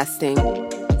podcasting.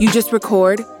 You just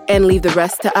record and leave the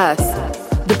rest to us.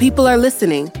 The people are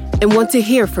listening and want to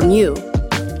hear from you.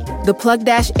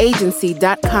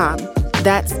 theplug-agency.com.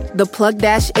 That's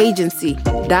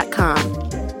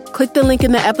theplug-agency.com. Click the link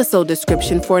in the episode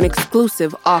description for an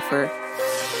exclusive offer.